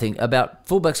trend, I think, about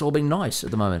fullbacks all being nice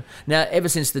at the moment. Now, ever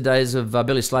since the days of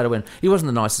Billy Slater, when he wasn't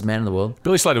the nicest man in the world.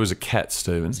 Billy Slater was a cat,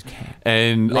 Stephen.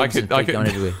 And I could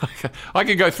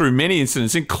go through many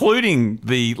incidents, including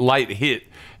the late hit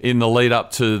in the lead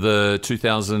up to the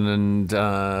 2000 and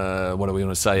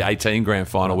 18 grand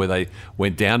final where they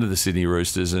went down to the Sydney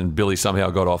Roosters and Billy somehow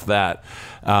got off that.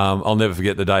 I'll never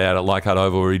forget the day out at Leichhardt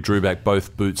Oval where he drew back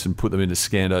both boots and put them into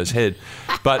Scando's head.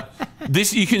 But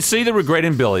this, you can see the regret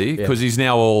in Billy because he's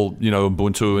now all,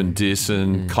 Ubuntu and Dis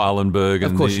and Kylenberg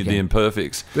and the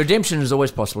imperfects. Redemption is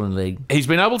always possible in the league. He's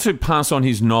been able to pass on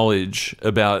his knowledge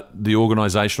about the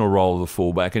organisational role of the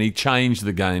fullback, and he changed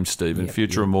the game, Stephen,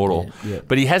 future immortal.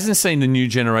 But he hasn't seen the new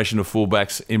generation of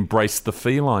fullbacks embrace the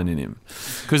feline in him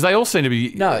because they all seem to be,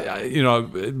 beautiful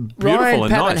Ryan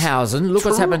and nice. Pappenhausen, look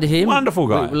what's happened to him. Wonderful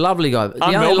guy. Lovely guy. The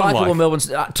only likeable Melbourne...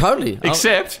 totally.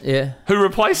 Except, who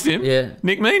replaced him?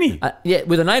 Nick Meaney.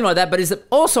 With a name like that, but he's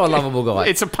also a lovable guy.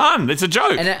 It's a pun. It's a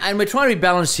joke. And we're trying to be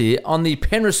balanced here. On the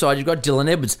Penrith side, you've got Dylan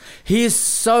Edwards. He is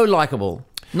so likeable.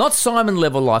 Not Simon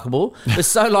level likeable, but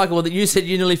so likeable that you said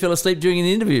you nearly fell asleep during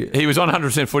the interview. He was on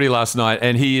 100% footy last night,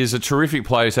 and he is a terrific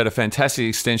player. He's had a fantastic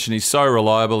extension. He's so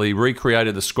reliable. He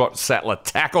recreated the Scott Sattler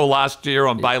tackle last year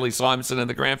on Bailey Simonson in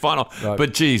the grand final. Right.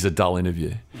 But, geez, a dull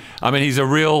interview. I mean, he's a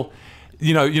real...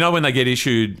 You know when they get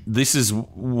issued, this is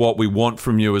what we want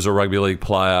from you as a rugby league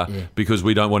player because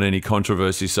we don't want any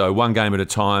controversy. So one game at a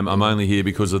time. I'm only here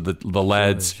because of the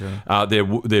lads. Sure.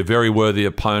 They're very worthy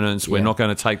opponents. We're not going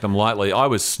to take them lightly. I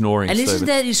was snoring, and Stephen. Isn't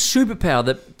that his superpower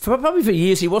that probably for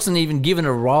years he wasn't even given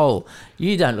a role?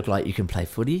 You don't look like you can play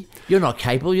footy. You're not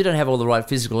capable. You don't have all the right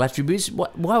physical attributes.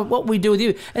 What we do with you?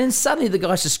 And then suddenly the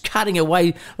guy's just cutting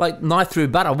away like warm knife through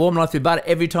butter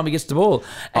every time he gets the ball.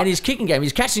 And his kicking game,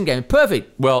 his catching game, perfect.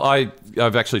 Well,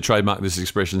 I've actually trademarked this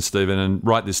expression, Stephen, and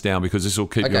write this down because this will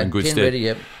keep you in good stead.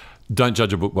 Ready, Don't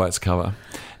judge a book by its cover.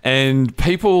 And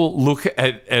people look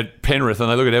at Penrith and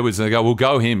they look at Edwards and they go, well,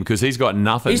 go him because he's got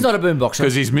nothing. He's not a boomboxer.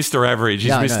 Because he's Mr. Average.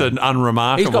 He's Mr.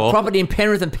 Unremarkable. He's got property in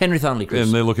Penrith and Penrith only, Chris.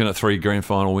 And they're looking at 3 grand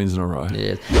final wins in a row.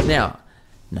 Yeah. Now,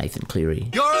 Nathan Cleary.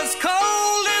 You're as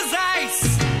cold as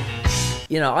ice.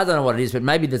 I don't know what it is, but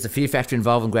maybe there's a fear factor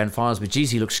involved in grand finals, but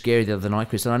geez, he looked scary the other night,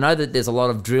 Chris. And I know that there's a lot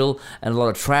of drill and a lot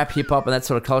of trap, hip-hop and that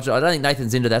sort of culture. I don't think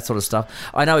Nathan's into that sort of stuff.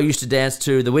 I know he used to dance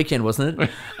to The Weeknd, wasn't it?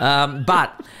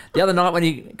 But the other night when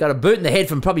he got a boot in the head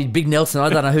from probably Big Nelson, I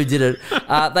don't know who did it,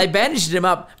 they bandaged him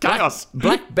up. Chaos.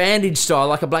 Black bandage style,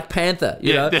 like a Black Panther,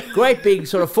 you know. Great big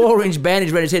sort of 4-inch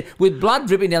bandage around his head with blood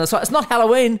dripping down the side. It's not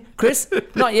Halloween, Chris.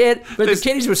 Not yet. But the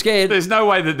kiddies were scared. There's no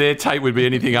way that their tape would be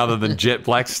anything other than jet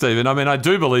black, Stephen. I mean, I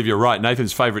do believe you're right.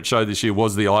 Nathan's favourite show this year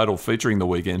was The Idol featuring The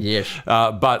Weeknd. Yes.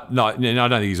 But no, I don't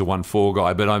think he's a 1-4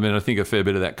 guy. But I mean, I think a fair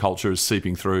bit of that culture is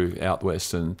seeping through out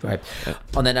west. And right.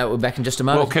 On that note, we're back in just a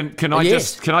moment. Well, can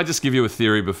I just give you a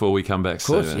theory before we come back? Of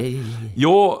course, Stephen? yeah.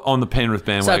 You're on the Penrith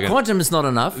bandwagon. So quantum is not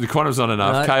enough. The quantum's not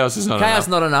enough. No. Chaos is not enough. Chaos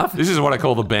not enough. This is what I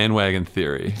call the bandwagon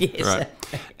theory. Yes. Right.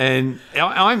 And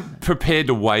I'm prepared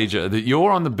to wager that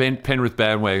you're on the Penrith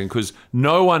bandwagon because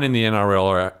no one in the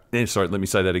NRL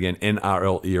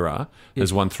era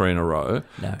has won 3 in a row.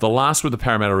 No. The last with the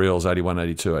Parramatta Eels, 81,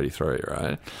 82, 83,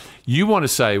 right? You want to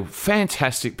say,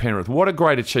 fantastic Penrith, what a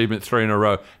great achievement, 3 in a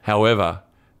row. However,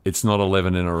 it's not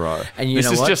 11 in a row. And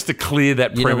this is just to clear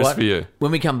that premise for you.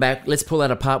 When we come back, let's pull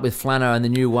that apart with Flano and the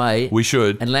New Way. We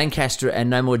should. And Lancaster and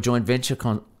no more joint venture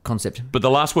concept. But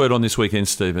the last word on this weekend,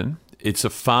 Stephen, it's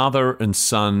a father and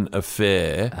son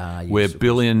affair where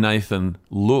Billy and Nathan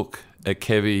look at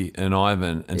Kevy and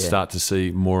Ivan and start to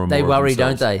see more and more. They worry, of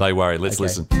themselves. don't they? They worry. Let's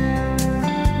listen.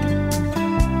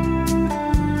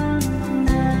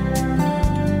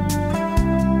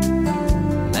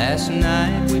 Last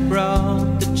night we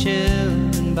brought the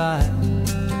children by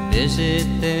to visit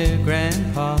their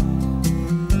grandpa,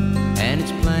 and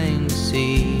it's plain to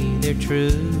see they're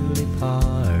truly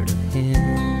part of him.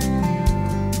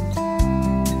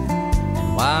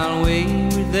 And while we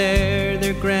were there,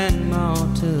 their grandma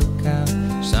took out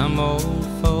some old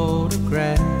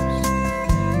photographs.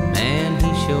 Man,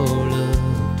 he sure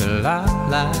looked a lot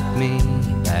like me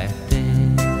back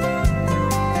then.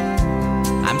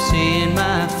 I'm seeing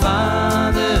my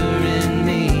father in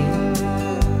me.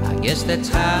 I guess that's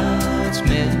how it's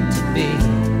meant to be.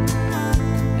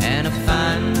 And I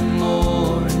find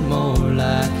more and more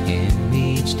like him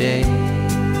each day.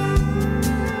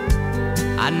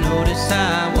 I notice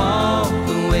I walk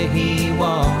the way he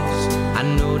walks. I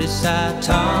notice I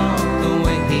talk the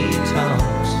way he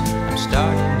talks. I'm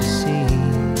starting to see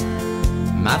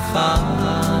my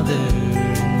father in me.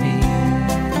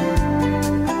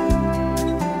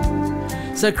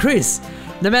 So, Chris,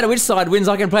 no matter which side wins,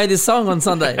 I can play this song on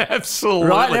Sunday. Absolutely.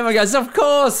 Right? And everyone goes, of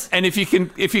course. And if you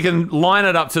can line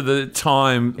it up to the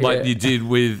time like you did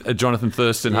with Jonathan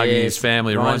Thurston hugging his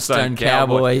family, Rhinestone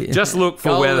Cowboy, just look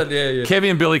for whether Kevin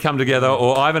and Billy come together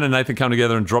or Ivan and Nathan come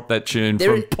together and drop that tune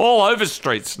from Paul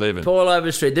Overstreet, Stephen. Paul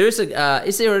Overstreet. There is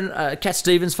is there a Cat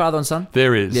Stevens, father and son?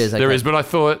 There is. Yes, okay. There is. But I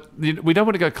thought we don't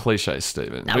want to go cliche,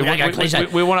 Stephen. No, we don't go cliche.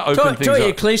 We want to open things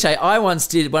up. Cliche. I once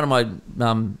did one of my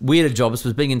weirder jobs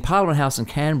was being in Parliament House in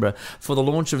Canberra for the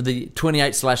launch of the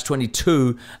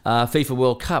 28/22 FIFA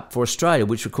World Cup for Australia,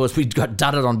 which of course we got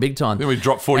dudded on big time. Then we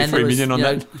dropped 43 million on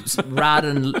that. Rudd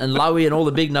and Lowy and all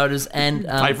the big noters, and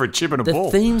pay for a chip and a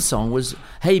ball. The theme song was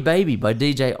 "Hey Baby" by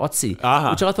DJ Otzi,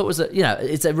 which I thought was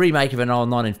it's a remake of an old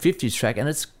 1950s track, and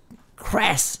it's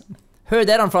crass. Heard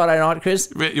that on Friday night,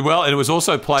 Chris. Well, and it was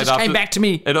also played after. Came back to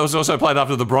me. It was also played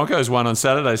after the Broncos won on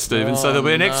Saturday, Stephen. So there'll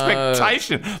be an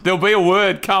expectation. There'll be a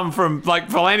word come from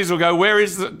Volandis will go. Where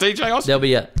is DJ Austin? There'll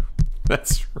be a.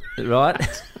 That's right.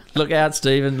 Look out,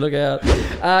 Stephen. Look out,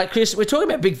 Chris. We're talking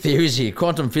about big theories here: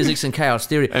 quantum physics and chaos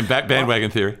theory, and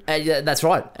bandwagon theory. Yeah, that's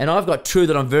right. And I've got two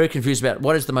that I'm very confused about.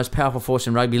 What is the most powerful force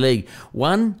in rugby league?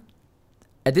 One,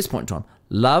 at this point in time,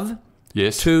 love.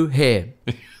 Yes. Two, hair.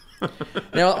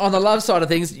 Now, on the love side of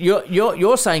things,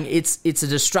 you're saying it's a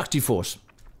destructive force.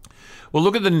 Well,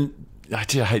 look at I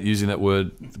hate using that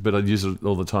word, but I use it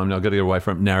all the time now. I've got to get away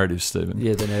from it. Narrative, Stephen.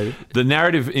 Yeah, the narrative. The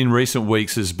narrative in recent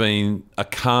weeks has been a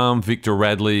calm Victor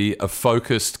Radley, a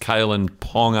focused Kalen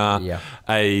Ponga,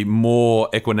 a more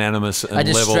equanimous and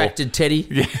level... A distracted Teddy.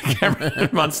 Yeah, Cameron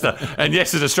Munster. And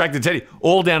yes, a distracted Teddy.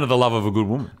 All down to the love of a good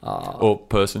woman. Or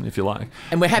person, if you like.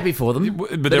 And we're happy for them.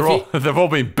 But they've all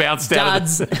been bounced out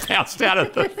of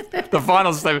the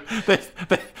finals.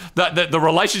 The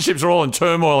relationships are all in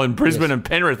turmoil in Brisbane and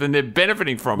Penrith, and they're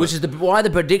benefiting from Which is why the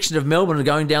prediction of Melbourne are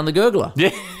going down the gurgler. Yeah.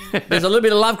 There's a little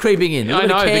bit of love creeping in. I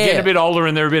know, they're getting a bit older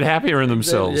and they're a bit happier in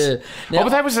themselves. Yeah. Now, but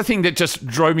that was the thing that just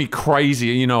drove me crazy.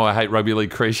 You know, I hate rugby league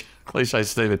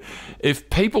cliches, Stephen. If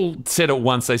people said it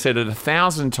once, they said it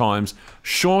 1,000 times.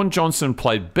 Sean Johnson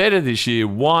played better this year.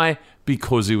 Why?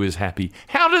 Because he was happy.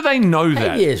 How do they know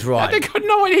that? Yes, right. They got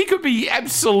no idea. He could be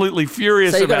absolutely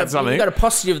furious about something. You've got a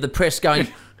posture of the press going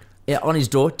on his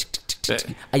door.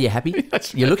 Are you happy?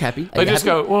 You look happy. They just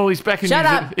go, well, he's back in Shut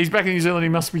up. He's back in New Zealand. He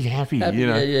must be happy. You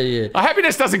know? Yeah.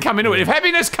 Happiness doesn't come into it. If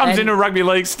happiness comes into rugby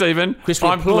league, Stephen, Chris,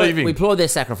 I'm leaving. We applaud their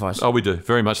sacrifice. Oh, we do.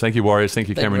 Very much. Thank you, Warriors. Thank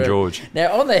you, Cameron George.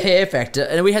 Now, on the hair factor,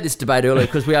 and we had this debate earlier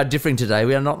because we are differing today.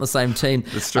 We are not on the same team.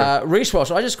 That's true. Reece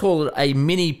Walsh, I just call it a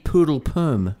mini poodle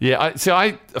perm. Yeah, I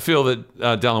feel that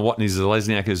Dallin Watney's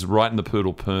Lesniak is right in the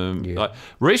poodle perm. Yeah.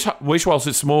 Reece Walsh,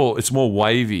 it's more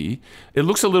wavy. It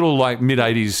looks a little like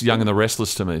mid-'80s Young and the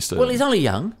Restless to me, Steve. Well, he's only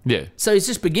young. Yeah. So he's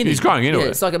just beginning. He's growing into it.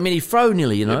 It's like a mini fro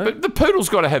nearly, you know. Yeah, but the poodle's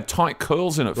got to have tight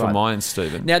curls in it for mine,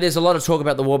 Stephen. Now, there's a lot of talk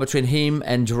about the war between him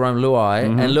and Jerome Luai.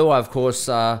 Mm-hmm. And Luai, of course,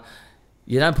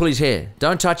 you don't pull his hair.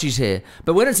 Don't touch his hair.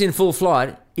 But when it's in full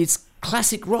flight, it's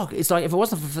classic rock. It's like if it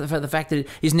wasn't for the fact that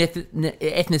his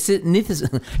ethnicity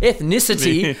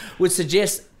would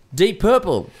suggest deep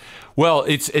purple. Well,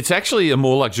 it's actually a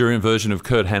more luxuriant version of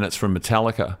Kurt Hannitz from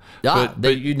Metallica.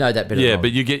 But you know that better. Yeah,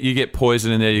 but you get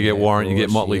Poison in there, you get Warrant, you get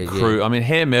Motley Crue. Yeah. I mean,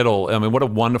 hair metal. I mean, what a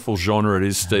wonderful genre it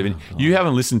is, Stephen. You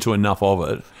haven't listened to enough of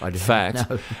it. I do. Fact.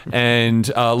 No. And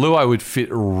Luai would fit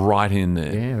right in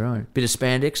there. Yeah, right. Bit of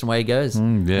spandex and away he goes.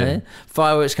 Yeah.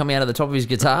 Fireworks coming out of the top of his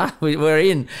guitar. We're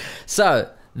in. So.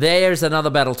 There's another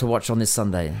battle to watch on this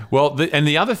Sunday. Well,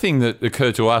 the other thing that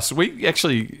occurred to us, it's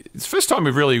the first time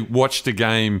we've really watched a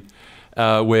game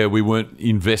where we weren't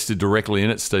invested directly in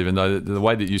it, Stephen, though the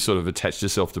way that you sort of attached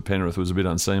yourself to Penrith was a bit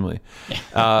unseemly.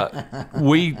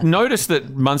 We noticed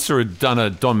that Munster had done a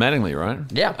Don Mattingly, right?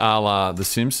 Yeah. A la The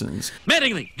Simpsons.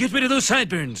 Mattingly, get rid of those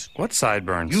sideburns. What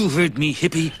sideburns? You heard me,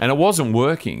 hippie. And it wasn't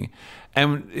working.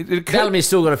 And Bellamy's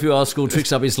still got a few old school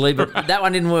tricks up his sleeve, but that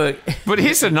one didn't work. But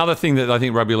here's another thing that I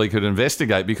think rugby league could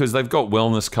investigate, because they've got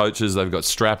wellness coaches, they've got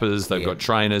strappers, they've got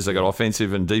trainers, they've got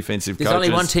offensive and defensive coaches. There's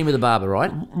only one team with a barber, right?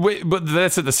 But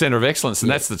that's at the centre of excellence, and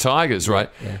that's the Tigers, right?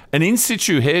 Yeah. An in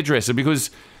situ hairdresser,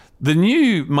 because the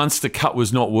new Munster cut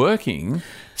was not working.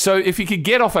 So if he could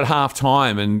get off at half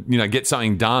time and, get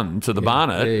something done to the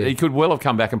Barnet, he could well have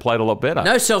come back and played a lot better.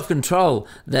 No self-control,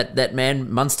 that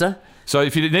man, Munster. So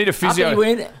if you need a physio... Up he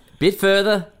went, bit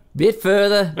further. If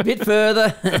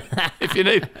you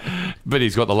need... But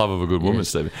he's got the love of a good woman,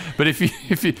 Stephen. But if you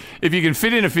can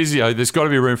fit in a physio, there's got to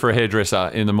be room for a hairdresser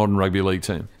in the modern rugby league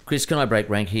team. Chris, can I break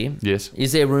rank here? Yes.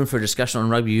 Is there room for a discussion on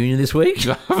rugby union this week?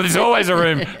 There's always a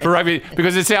room for rugby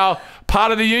because it's our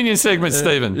part of the union segment,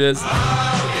 Stephen. Yes.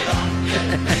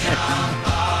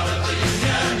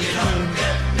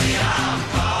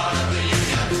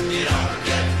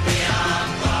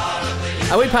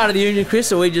 Are we part of the union,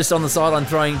 Chris, or are we just on the sideline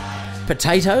throwing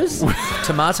potatoes,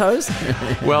 tomatoes?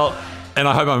 Well, and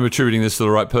I hope I'm attributing this to the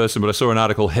right person, but I saw an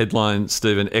article headline,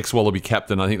 Stephen, ex-Wallaby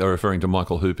captain. I think they're referring to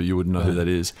Michael Hooper. You wouldn't know who that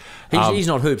is. He's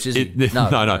not Hoops, is he?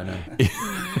 No.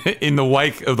 In the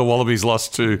wake of the Wallabies' loss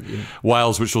to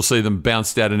Wales, which will see them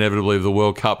bounced out inevitably of the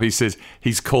World Cup, he says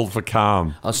he's called for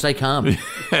calm. I'll stay calm.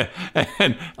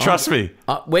 And trust me.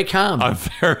 We're calm. I'm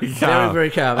very calm. Very,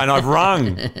 very calm. And I've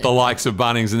rung the likes of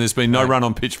Bunnings, and there's been no run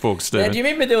on pitchforks, Stephen. Now, do you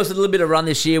remember there was a little bit of run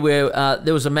this year where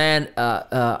there was a man,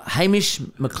 Hamish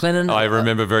McLennan? I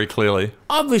remember very clearly.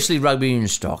 Obviously rugby union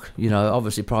stock,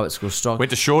 obviously private school stock.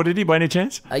 Went to Shaw, did he, by any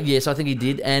chance? Yes, I think he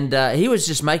did. And he was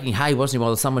just making hay, wasn't he,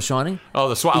 while the sun was shining? Oh,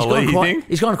 the Swahili thing?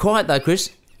 He's gone quiet, though,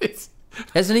 Chris.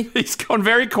 Hasn't he? He's gone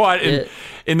very quiet.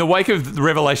 In the wake of the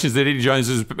revelations that Eddie Jones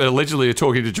is allegedly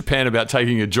talking to Japan about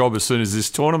taking a job as soon as this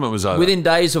tournament was over. Within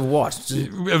days of what?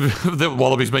 The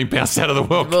Wallabies being bounced out of the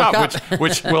World Cup.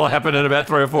 Which will happen in about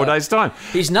 3 or 4 days' time.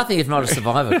 He's nothing if not a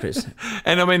survivor, Chris.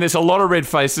 And I mean, there's a lot of red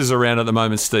faces around at the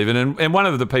moment, Stephen. And one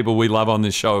of the people we love on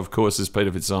this show, of course, is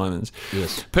Peter Fitzsimons.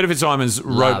 Yes. Peter Fitzsimons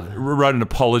wrote an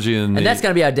apology. And that's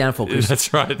going to be our downfall, Chris.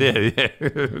 That's right, yeah.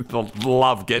 The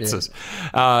love gets us.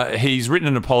 He's written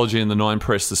an apology in the Nine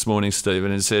Press this morning,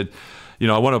 Stephen, and said,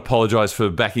 I want to apologise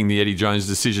for backing the Eddie Jones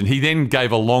decision. He then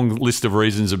gave a long list of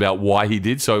reasons about why he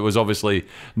did, so it was obviously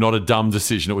not a dumb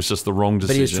decision. It was just the wrong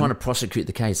decision. But he was trying to prosecute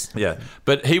the case. Yeah.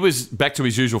 But he was back to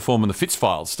his usual form in the Fitz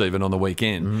files, Stephen, on the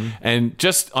weekend. Mm-hmm. And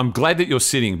I'm glad that you're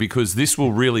sitting because this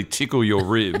will really tickle your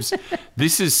ribs.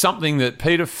 This is something that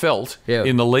Peter felt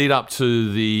in the lead up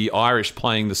to the Irish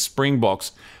playing the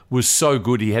Springboks was so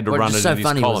good he had to run it in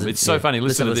his column. It's so funny.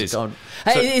 Listen to this.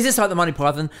 Hey, is this like the Monty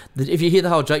Python? That if you hear the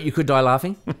whole joke, you could die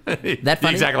laughing? That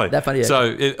funny? Exactly. That funny, yeah.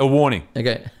 So, a warning.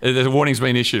 Okay. A warning's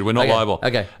been issued. We're not liable.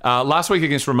 Okay. Last week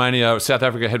against Romania, South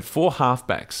Africa had 4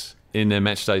 halfbacks in their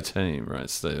matchday team, right,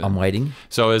 Stephen? I'm waiting.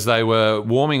 So as they were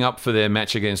warming up for their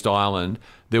match against Ireland,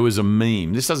 there was a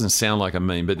meme. This doesn't sound like a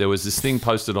meme, but there was this thing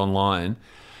posted online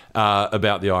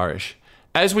about the Irish.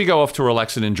 As we go off to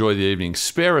relax and enjoy the evening,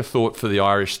 spare a thought for the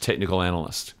Irish technical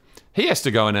analyst. He has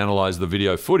to go and analyse the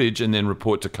video footage and then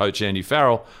report to coach Andy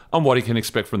Farrell on what he can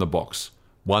expect from the box.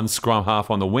 One scrum half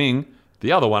on the wing,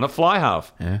 the other one at fly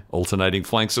half. Yeah. Alternating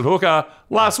flanks at hooker,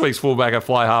 last week's fullback at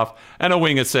fly half, and a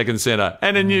wing at second centre,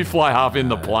 and a new fly half in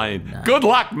the plane. No. Good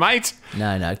luck, mate.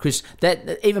 No, Chris,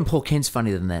 that even Paul Kent's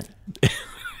funnier than that.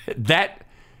 That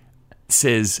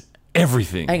says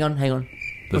everything. Hang on.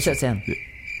 What's that sound?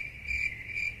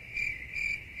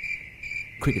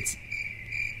 Crickets.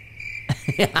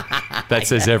 That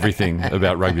says everything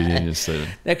about rugby union, Stephen.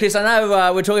 Now, Chris, I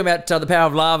know we're talking about the power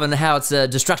of love and how it's a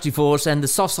destructive force, and the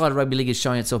soft side of rugby league is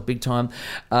showing itself big time.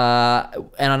 And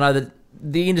I know that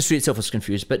the industry itself is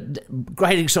confused, but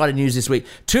great exciting news this week.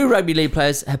 2 rugby league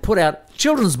players have put out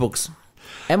children's books.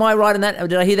 Am I right in that?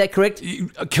 Did I hear that correct?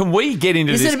 Can we get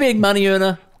into this? Is it a big money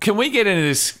earner? Can we get into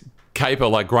this caper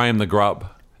like Graham the Grub?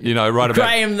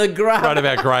 Graham the Grub. Right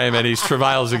about Graham and his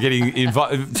travails of getting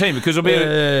involved team because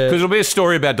it'll be a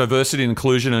story about diversity,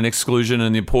 inclusion, and exclusion,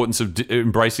 and the importance of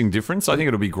embracing difference. I think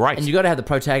it'll be great. And you got to have the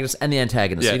protagonist and the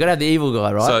antagonist. Yeah. You got to have the evil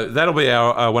guy, right? So that'll be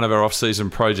our one of our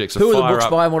off-season projects. Who are the books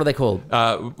by, and what are they called?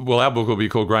 Well, our book will be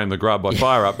called Graham the Grub by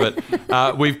Fire Up,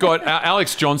 but we've got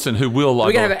Alex Johnson who will.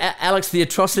 We're going to have Alex the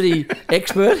atrocity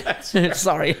expert.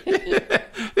 Sorry.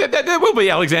 There will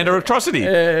be Alexander Atrocity,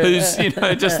 who's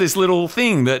just this little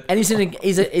thing that, and he's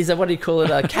a what do you call it,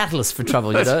 a catalyst for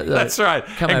trouble. That's right.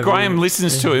 And Graham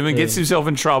listens to him and gets himself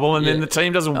in trouble, and then the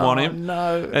team doesn't want him.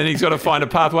 No. And he's got to find a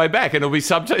pathway back, and it'll be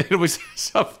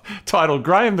subtitled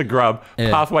Graham the Grub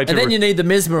Pathway to. And then you need the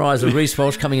mesmerizer Reece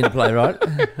Walsh coming into play, right?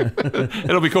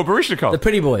 It'll be called Barishnikov, the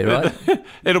pretty boy, right?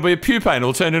 It'll be a pupae, and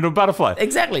it'll turn into a butterfly.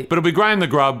 Exactly. But it'll be Graham the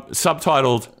Grub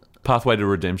subtitled Pathway to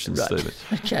Redemption, right. Stephen.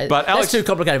 Okay, but Alex, that's too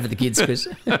complicated for the kids, Chris.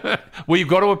 Well, you've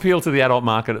got to appeal to the adult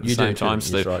market at the same time,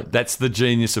 Steve. Yes, right. That's the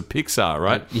genius of Pixar,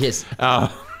 right? Yes.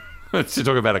 to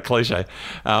talk about a cliche,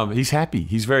 he's happy.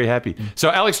 He's very happy. So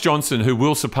Alex Johnson, who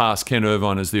will surpass Ken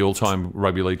Irvine as the all-time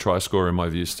rugby league try scorer in my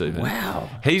view, Stephen. Wow.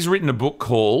 He's written a book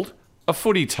called A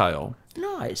Footy Tale.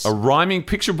 Nice. A rhyming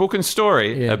picture book and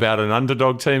story about an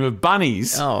underdog team of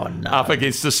bunnies up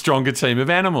against a stronger team of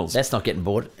animals. That's not getting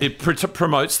bored. It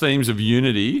promotes themes of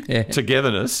unity,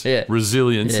 togetherness,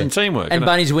 resilience, and teamwork. And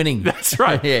bunnies winning. That's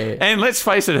right. And let's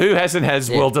face it, who hasn't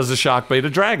well, does a shark beat a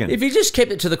dragon? If you just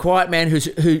kept it to the quiet man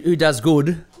who does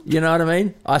good, you know what I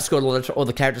mean? I scored a lot of, or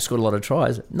the character scored a lot of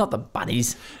tries, not the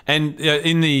bunnies. And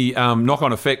in the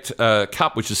knock-on effect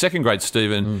cup, which is second grade,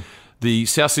 Stephen, the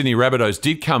South Sydney Rabbitohs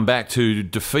did come back to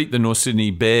defeat the North Sydney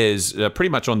Bears pretty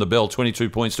much on the bell, 22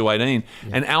 points to 18.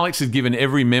 And Alex had given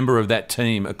every member of that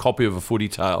team a copy of A Footy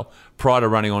Tale prior to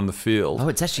running on the field. Oh,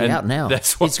 it's actually out now.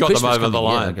 That's what's got them over the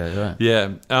line.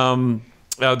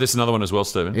 There's another one as well,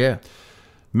 Stephen. Yeah.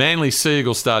 Manly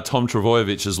Seagull star Tom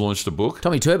Trbojevic has launched a book.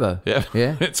 Tommy Turbo. Yeah.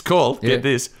 It's called, get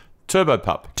this, Turbo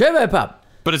Pup. Turbo Pup.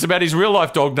 But it's about his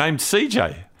real-life dog named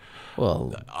CJ.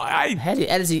 Well, how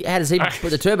does he put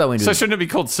the turbo into it? So shouldn't it be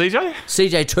called CJ?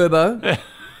 CJ Turbo.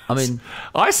 I mean,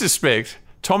 I suspect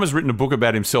Tom has written a book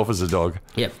about himself as a dog.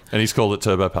 Yep. And he's called it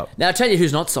Turbo Pup. Now, I'll tell you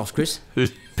who's not soft, Chris.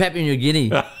 Papua New Guinea.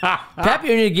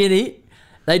 Papua New Guinea,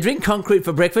 they drink concrete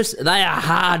for breakfast. They are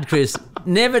hard, Chris.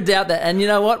 Never doubt that. And you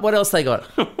know what? What else they got?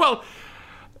 Well,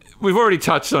 we've already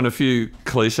touched on a few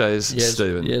cliches,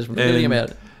 Stephen. Yes, we're getting them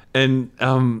out. And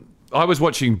I was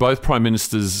watching both Prime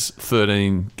Minister's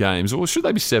 13 games, or should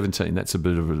they be 17? That's a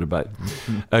bit of a debate,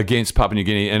 against Papua New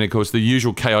Guinea. And, of course, the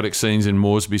usual chaotic scenes in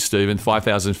Moresby, Stephen,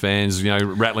 5,000 fans,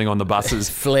 rattling on the buses.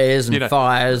 Flares and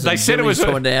fires they and said it was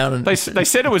torn down. And they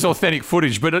said it was authentic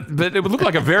footage, but it would look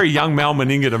like a very young Mal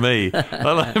Meninga to me.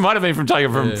 It might have been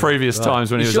taken from previous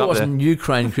times when he was up there. It wasn't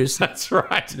Ukraine, Chris. That's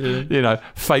right. Yeah.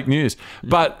 Fake news.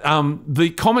 But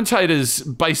the commentators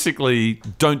basically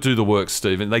don't do the work,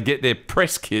 Stephen. They get their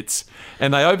press kits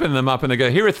and they open them up and they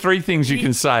go, here are three things you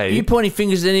can say. Are you pointing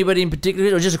fingers at anybody in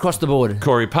particular or just across the board?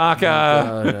 Corey Parker,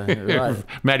 right.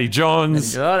 Matty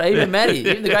Johns. Right, even Matty,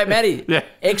 even the great Matty.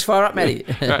 Ex-fire up Matty.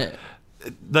 Right.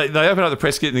 They open up the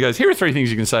press kit and he goes, here are three things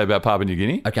you can say about Papua New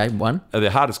Guinea. Okay, one. They're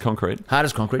hard as concrete. Hard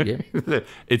as concrete, yeah.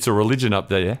 It's a religion up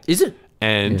there. Is it?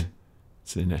 And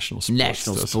it's their national sport.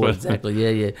 National sport,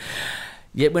 exactly, yeah.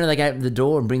 Yeah, when do they go open the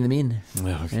door and bring them in?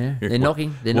 They're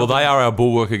knocking. They are our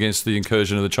bulwark against the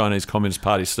incursion of the Chinese Communist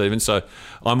Party, Stephen. So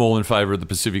I'm all in favour of the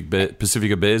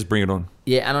Pacifica Bears. Bring it on.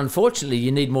 Yeah, and unfortunately,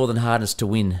 you need more than hardness to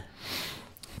win.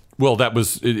 Well, that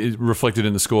was it reflected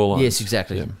in the scoreline. Yes,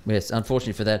 exactly. Yeah. Yes,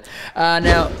 unfortunately for that.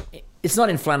 Now, it's not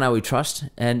in Flano we trust,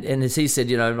 and as he said,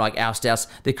 like oust,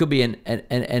 there could be an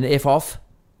F off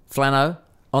Flano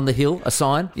on the hill, a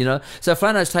sign, So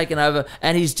Flano's taken over,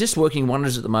 and he's just working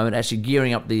wonders at the moment, actually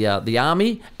gearing up the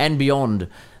army and beyond.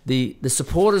 The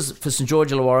supporters for St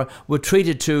George Illawarra were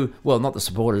treated to, well, not the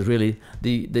supporters really,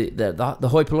 the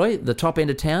hoi polloi, the top end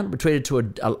of town, were treated to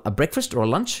a breakfast or a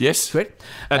lunch. Yes, correct.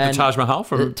 At the Taj Mahal.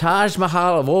 The Taj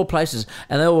Mahal of all places,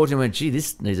 and they all walked in and went, gee,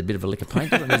 this needs a bit of a lick of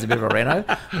paint, it needs a bit of a reno.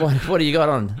 What do you got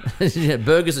on?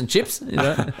 Burgers and chips? They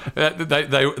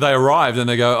arrived and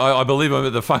they go, I believe I'm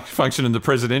at the function in the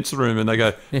president's room, and they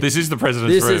go, this is the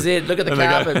president's room. This is it. Look at the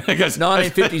carpet. It goes,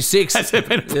 1956. Has there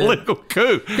been a political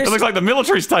coup? It looks like the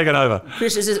military's taken over.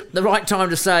 Chris, is this the right time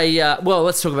to say, well,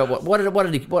 let's talk about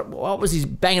what was he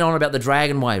banging on about the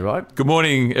Dragon Way, right? Good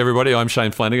morning, everybody. I'm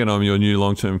Shane Flanagan. I'm your new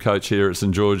long-term coach here at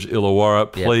St George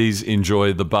Illawarra. Please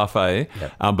enjoy the buffet,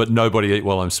 but nobody eat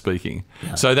while I'm speaking.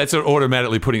 No. So that's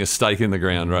automatically putting a stake in the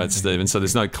ground, right, Stephen? So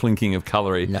there's no clinking of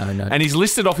cutlery. No. And he's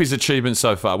listed off his achievements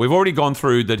so far. We've already gone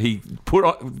through that he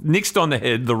nixed on the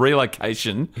head the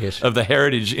relocation of the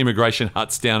heritage immigration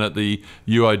huts down at the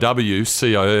UOW,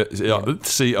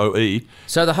 COE.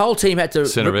 So the whole team had to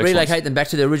relocate them back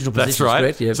to their original positions. That's right.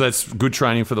 Correct? Yep. So that's good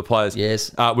training for the players.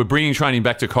 Yes. We're bringing training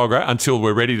back to Cogra until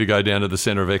we're ready to go down to the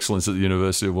Centre of Excellence at the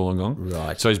University of Wollongong.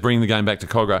 Right. So he's bringing the game back to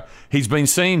Cogra. He's been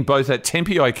seen both at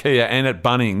Tempe IKEA and at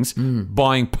Bunnings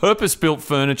buying purpose-built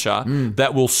furniture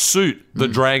that will suit the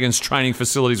Dragons' training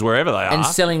facilities wherever they are. And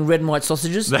selling red and white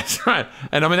sausages. That's right.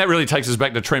 And I mean, that really takes us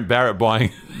back to Trent Barrett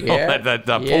buying all that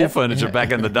pool furniture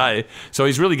back in the day. So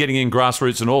he's really getting in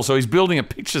grassroots and all. So he's building a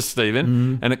picture,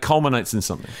 Stephen, and it culminates in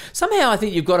something. Somehow I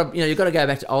think you've got to go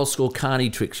back to old school carny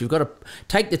tricks. You've got to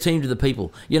take the team to the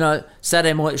people.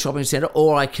 Saturday morning shopping centre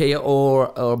or IKEA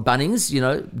or Bunnings,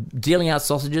 dealing out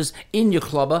sausages in your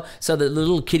clobber so that the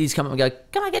little kiddies come up and go,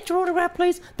 can I get your autograph,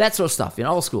 please? That sort of stuff,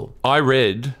 old school. I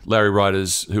read Larry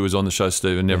Riders, who was on the show,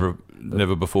 Stephen, never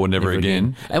never before, never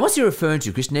again. And what's he referring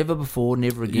to, Chris? Never before,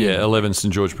 never again. Yeah, 11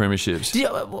 St George premierships.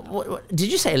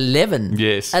 Did you say 11?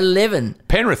 Yes. 11.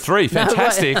 Penrith 3,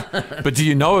 fantastic. But do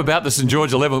you know about the St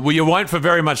George 11? Well, you won't for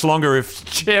very much longer if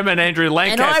Chairman Andrew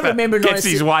Lancaster gets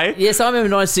his way. Yes, I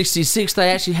remember 1966.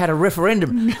 They actually had a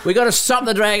referendum. We got to stop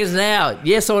the Dragons now,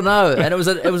 yes or no? And it was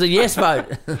a yes vote.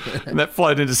 And that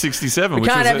flowed into 67. We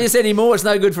can't have this anymore. It's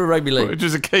no good for rugby league. Which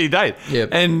is a key date. Yep.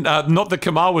 And not that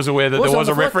Kamal was aware that there was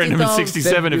a referendum in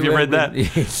 67, if you read that.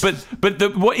 Yes. But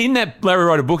in that, Larry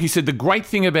wrote a book, he said the great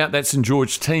thing about that St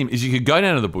George team is you could go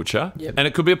down to the butcher, and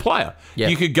it could be a player. Yep.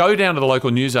 You could go down to the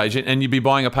local newsagent and you'd be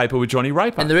buying a paper with Johnny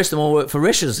Raper. And the rest of them all work for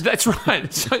Rishers. That's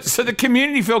right. So the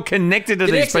community felt connected to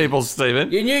these people,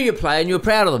 Stephen. You knew your player and you were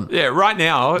proud of them. Yeah, right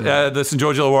now, the St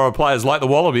George Illawarra players, like the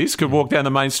Wallabies, could walk down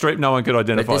the main street, no one could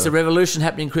identify But there's them. a revolution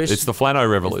happening, Chris. It's the Flano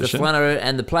revolution. It's the Flano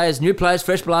and the players, new players,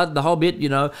 fresh blood, the whole bit,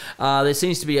 there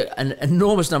seems to be an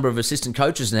enormous number of assistant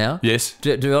coaches now. Yes.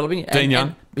 Developing. Dean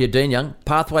Young. Dean Young.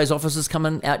 Pathways officers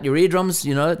coming out your eardrums,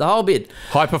 the whole bit.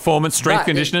 High performance, strength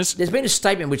conditioners. There's been a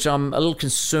statement which I'm a little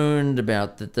concerned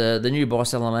about, that the new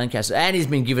boss, Alan Lancaster, and he's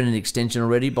been given an extension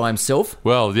already by himself.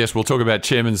 Well, yes, we'll talk about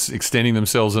chairmans extending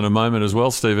themselves in a moment as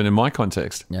well, Stephen, in my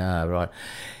context. Yeah, right.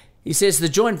 He says the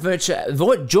joint venture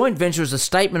is a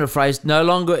statement of phrase no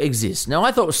longer exists. Now,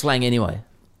 I thought it was slang anyway.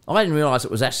 I didn't realise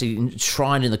it was actually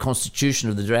enshrined in the constitution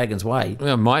of the Dragons Way.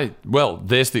 Well,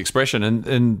 there's the expression,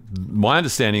 and my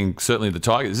understanding, certainly the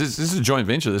Tigers, this is a joint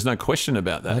venture. There's no question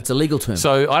about that. It's a legal term.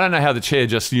 So I don't know how the chair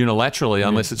just unilaterally,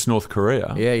 unless it's North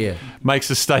Korea, makes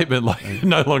a statement like it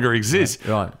no longer exists.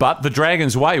 Right. But the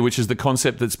Dragons Way, which is the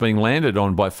concept that's being landed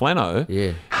on by Flano,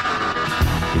 The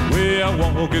way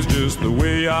I walk is just the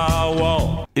way I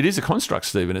walk. it is a construct,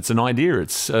 Stephen. It's an idea.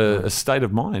 It's a state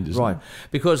of mind, isn't it?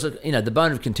 Because, the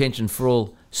bone of contention for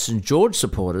all St George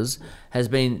supporters has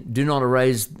been, do not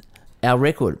erase our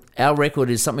record. Our record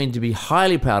is something to be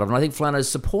highly proud of, and I think Flano's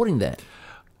supporting that.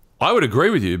 I would agree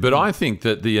with you, but I think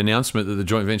that the announcement that the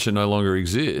joint venture no longer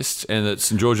exists and that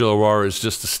St George Illawarra is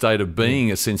just a state of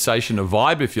being, a sensation, a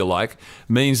vibe, if you like,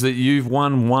 means that you've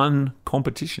won one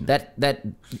competition. That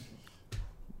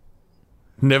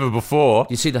Never before.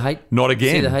 You see the hate? Not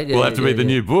again. See the hate? Will have to be the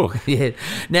new book. Yeah.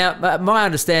 Now, my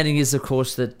understanding is, of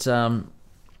course, that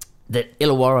that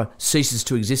Illawarra ceases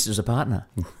to exist as a partner.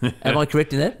 Am I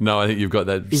correct in that? No, I think you've got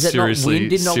that Is that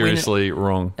seriously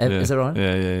wrong. Is that right?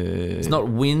 Yeah. It's not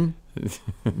win.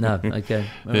 No, okay.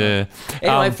 All Yeah. right.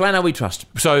 Anyway, Flano we trust.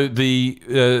 So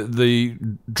the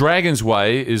Dragon's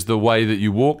Way is the way that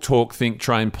you walk, talk, think,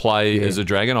 train, play as a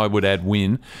dragon. I would add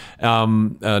win.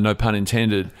 No pun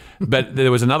intended. But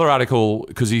there was another article,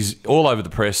 because he's all over the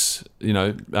press,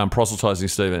 proselytising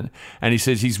Stephen, and he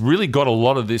says he's really got a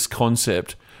lot of this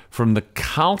concept from the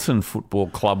Carlton Football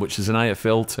Club, which is an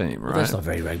AFL team, right? Well, that's not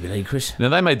very rugby league, Chris. Now,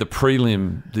 they made the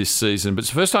prelim this season, but it's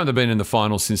the first time they've been in the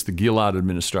final since the Gillard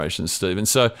administration, Stephen.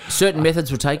 So certain methods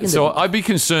were taken. So I'd be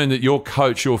concerned that your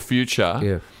coach, your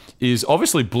future, is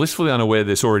obviously blissfully unaware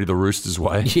there's already the Roosters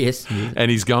Way. Yes.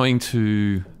 And he's going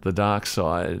to the dark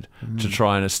side to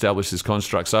try and establish this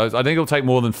construct. So I think it'll take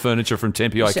more than furniture from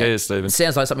Tempe IKEA, Stephen.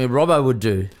 Sounds like something Robbo would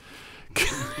do.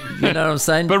 You know what I'm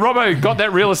saying? But Robbo got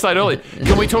that real estate early.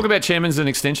 Can we talk about chairmans and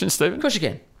extensions, Stephen? Of course you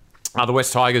can. The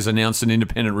West Tigers announced an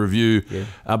independent review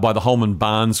by the Holman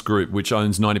Barnes Group, which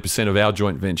owns 90% of our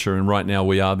joint venture, and right now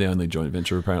we are the only joint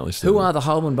venture, apparently. Stephen. Who are the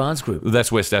Holman Barnes Group?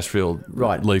 That's West Ashfield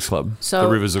Leagues Club, so, the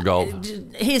Rivers of Gold.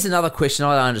 Here's another question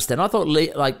I don't understand. I thought,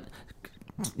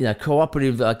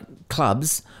 cooperative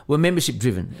clubs were membership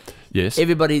driven. Yes.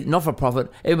 Everybody, not for profit,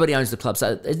 everybody owns the club.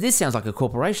 So this sounds like a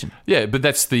corporation. Yeah, but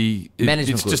that's management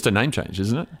it's group. just a name change,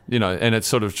 isn't it? And it's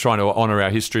sort of trying to honour our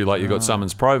history, like you've got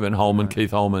Summons Provan, Holman,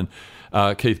 Keith Holman,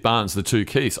 Keith Barnes, the two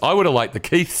Keiths. I would have liked the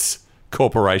Keiths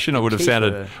Corporation. It would have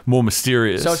sounded more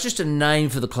mysterious. So it's just a name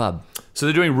for the club. So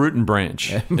they're doing Root and Branch.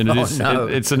 And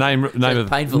it's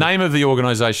the name of the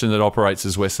organisation that operates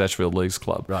as West Ashfield Leagues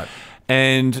Club. Right.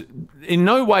 And in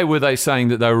no way were they saying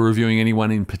that they were reviewing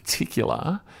anyone in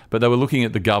particular, but they were looking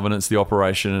at the governance, the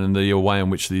operation, and the way in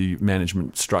which the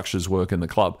management structures work in the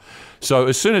club. So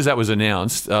as soon as that was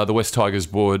announced, the West Tigers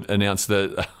board announced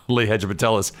that Lee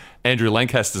Hadjipatelis, Andrew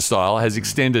Lancaster style, has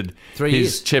extended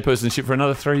his chairpersonship for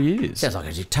another 3 years. Sounds like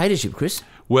a dictatorship, Chris.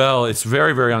 Well, it's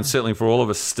very, very unsettling for all of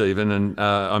us, Stephen, and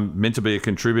I'm meant to be a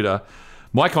contributor.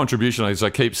 My contribution, as I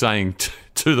keep saying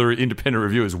to the independent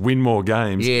reviewers, win more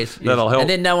games. Yes. That'll help. And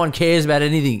then no one cares about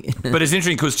anything. But it's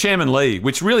interesting because Chairman Lee,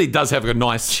 which really does have a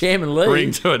nice Chairman Lee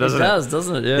ring to it, doesn't it? It does,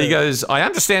 doesn't it? Yeah. He goes, I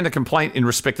understand the complaint in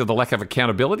respect of the lack of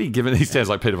accountability given, he sounds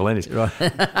like Peter V'landys,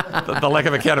 Right. the lack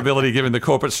of accountability given the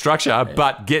corporate structure,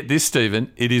 but get this,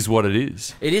 Stephen, it is what it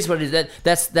is. It is what it is.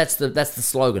 That's the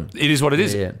slogan. It is what it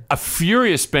is. Yeah. A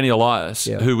furious Benny Elias,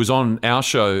 who was on our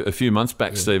show a few months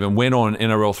back, Stephen, went on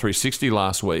NRL 360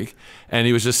 last week, and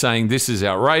he was just saying, this is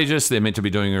outrageous. They're meant to be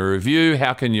doing a review.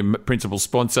 How can your principal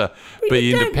sponsor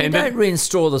be independent? You don't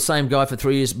reinstall the same guy for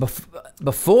 3 years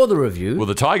before the review. Well,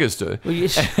 the Tigers do. Well,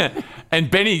 yes.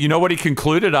 And Benny, you know what he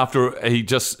concluded after he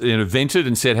just vented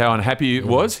and said how unhappy it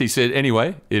was? He said,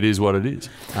 anyway, it is what it is.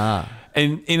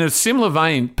 And in a similar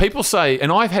vein, people say, and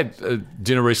I've had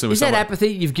dinner recently with someone. Is that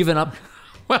apathy? You've given up?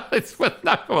 But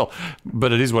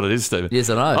it is what it is, Stephen. Yes,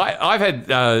 I know. I've had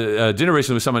dinner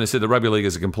recently with someone who said that rugby league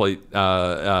is a complete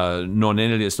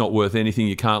non-entity. It's not worth anything.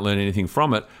 You can't learn anything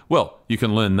from it. Well, you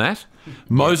can learn that.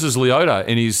 Moses Leota,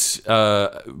 in his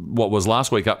what was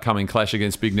last week upcoming clash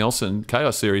against Big Nelson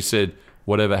Chaos Series, said,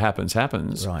 whatever happens,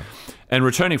 happens. Right. And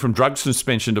returning from drug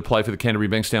suspension to play for the Canterbury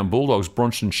Bankstown Bulldogs,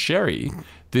 Bronson Sherry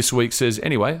this week says,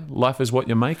 anyway, life is what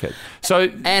you make it.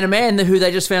 So, and a man who they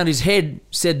just found his head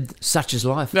said, such is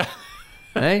life.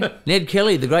 Hey? Ned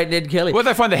Kelly, the great Ned Kelly. Where'd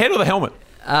they find the head or the helmet?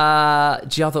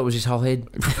 Gee, I thought it was his whole head.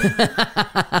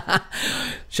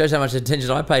 Shows how much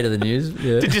attention I pay to the news.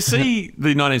 Yeah. Did you see the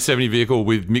 1970 vehicle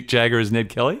with Mick Jagger as Ned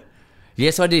Kelly?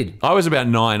 Yes, I did. I was about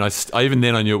 9. Even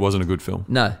then I knew it wasn't a good film.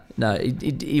 No,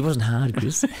 he wasn't hard,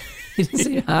 Chris. He didn't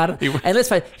seem hard. And let's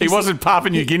face it, he wasn't Papua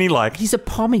New Guinea like. He's a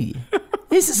Pommy.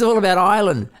 This is all about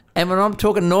Ireland. And when I'm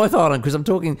talking North Ireland, because I'm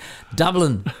talking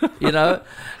Dublin, you know.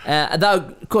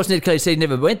 Though, of course, Ned Kelly said he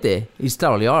never went there. He's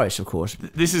thoroughly Irish, of course.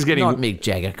 This is getting... Not Mick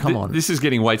Jagger, come on. This is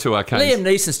getting way too arcane. Liam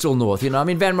Neeson's still North, you know. I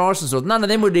mean, Van Morrison's North. None of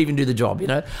them would even do the job, you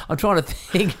know. I'm trying to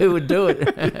think who would do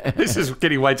it. This is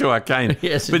getting way too arcane.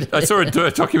 Yes. But I saw a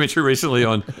documentary recently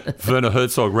on Werner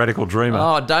Herzog, Radical Dreamer.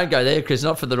 Oh, don't go there, Chris.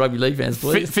 Not for the rugby league fans,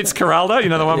 please. Fitzcarraldo, you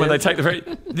know, the one where they take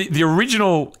the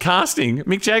original casting,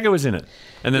 Mick Jagger was in it.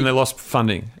 And then they lost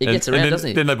funding. He gets around, doesn't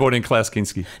he? Then they brought in Klaus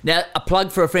Kinski. Now, a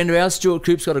plug for a friend of ours, Stuart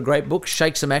Coop's got a great book,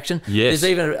 Shake Some Action. Yes.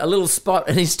 There's even a little spot,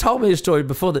 and he's told me a story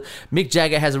before that Mick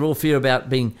Jagger has a real fear about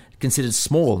being considered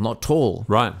small, not tall.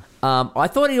 Right. I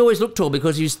thought he always looked tall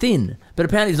because he was thin, but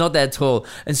apparently he's not that tall.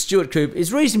 And Stuart Coop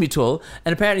is reasonably tall,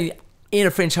 and apparently in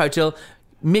a French hotel,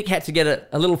 Mick had to get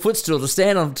a little footstool to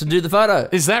stand on to do the photo.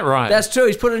 Is that right? That's true.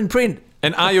 He's put it in print.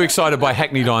 And are you excited by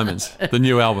Hackney Diamonds, the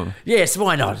new album? Yes,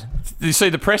 why not? You see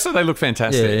the presser? They look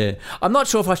fantastic. Yeah. I'm not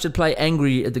sure if I should play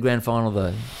Angry at the grand final,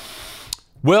 though.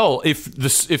 Well, if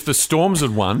the Storms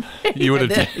had won, you would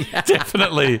have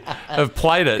definitely have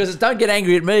played it. Because don't get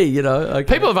angry at me, you know.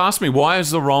 Okay. People have asked me, why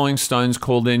is the Rolling Stones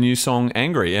called their new song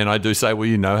Angry? And I do say, well,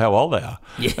 you know how old they are.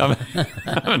 Yeah.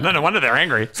 No wonder they're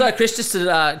angry. So, Chris, just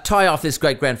to tie off this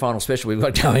great grand final special we've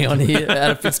got going on here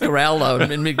out of Fitzcarraldo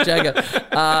and Mick Jagger,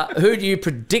 who do you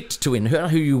predict to win?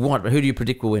 Who you want, but who do you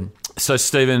predict will win? So,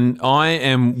 Stephen, I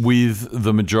am with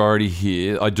the majority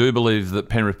here. I do believe that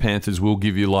Penrith Panthers will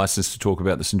give you licence to talk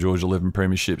about the St George 11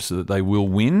 premiership so that they will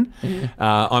win. Yeah.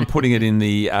 I'm putting it in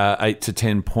the 8 to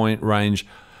 10 point range.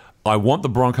 I want the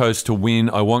Broncos to win.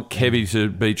 I want Kevy to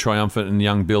be triumphant and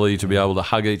young Billy to be able to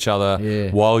hug each other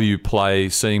while you play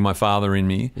Seeing My Father in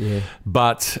Me. Yeah.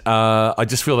 But I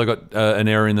just feel they've got an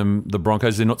error in them, the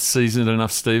Broncos. They're not seasoned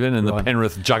enough, Stephen, and the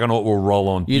Penrith juggernaut will roll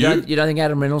on. You don't think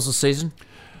Adam Reynolds is seasoned?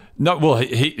 No, well,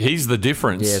 he's the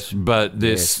difference, but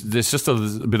there's just a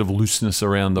bit of looseness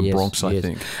around the Bronx, I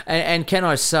think. And can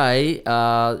I say,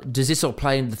 does this all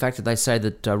play into the fact that they say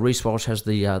that Reece Walsh has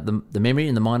the memory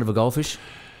and the mind of a goldfish?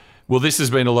 Well, this has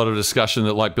been a lot of discussion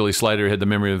that, like Billy Slater, had the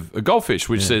memory of a goldfish,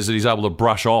 which says that he's able to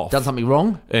brush off. Done something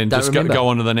wrong? And just go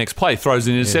on to the next play. Throws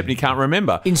an intercept and he can't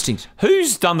remember. Instinct.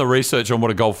 Who's done the research on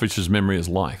what a goldfish's memory is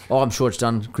like? Oh, I'm sure it's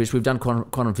done, Chris. We've done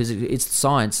quantum physics. It's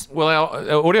science. Well,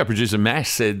 our audio producer, Mash,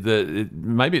 said that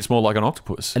maybe it's more like an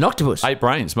octopus. An octopus? 8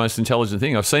 brains, most intelligent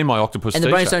thing. I've seen my octopus And the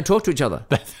brains don't talk to each other.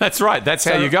 That's right. That's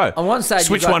how you go. On one side,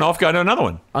 switch one off, go to another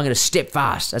one. I'm going to step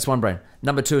fast. That's one brain.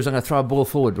 Number 2 is I'm going to throw a ball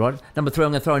forward, right? Number 3,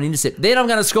 I'm going to throw an intercept. Then I'm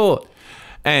going to score.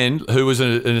 And who was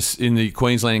in the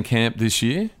Queensland camp this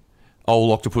year?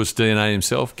 Old octopus DNA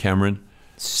himself, Cameron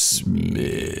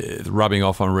Smith, rubbing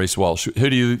off on Reece Walsh. Who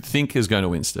do you think is going to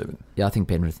win, Stephen? Yeah, I think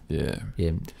Penrith. Yeah.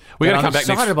 We're going to come back next.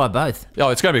 I'm excited by both. Oh,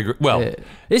 it's going to be well. Yeah.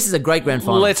 This is a great grand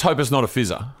final. Let's hope it's not a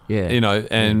fizzer. Yeah. You know,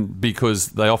 and because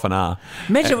they often are.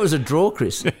 Imagine if it was a draw,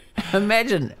 Chris.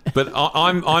 Imagine. But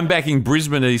I'm backing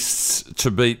Brisbane East to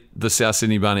beat the South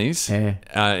Sydney Bunnies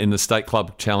in the State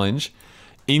Club Challenge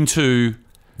into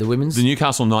The women's? The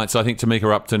Newcastle Knights. I think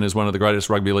Tamika Upton is one of the greatest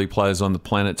rugby league players on the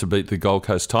planet to beat the Gold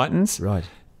Coast Titans. Right.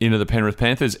 Into the Penrith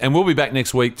Panthers. And we'll be back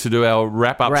next week to do our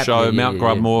wrap-up show. Mount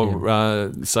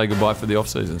Grubmore, say goodbye for the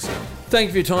off-season. So. Thank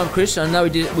you for your time, Chris. I know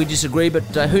we disagree, but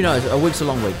who knows? A week's a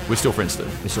long week. We're still friends,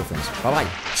 Steve. We're still friends. Bye-bye.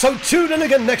 So tune in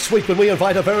again next week when we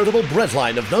invite a veritable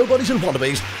breadline of nobodies and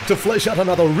wannabes to flesh out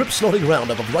another rip-snorting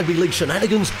roundup of rugby league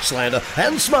shenanigans, slander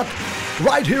and smut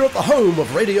right here at the home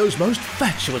of radio's most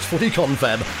fatuous footy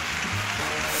confab.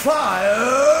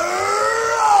 Fire!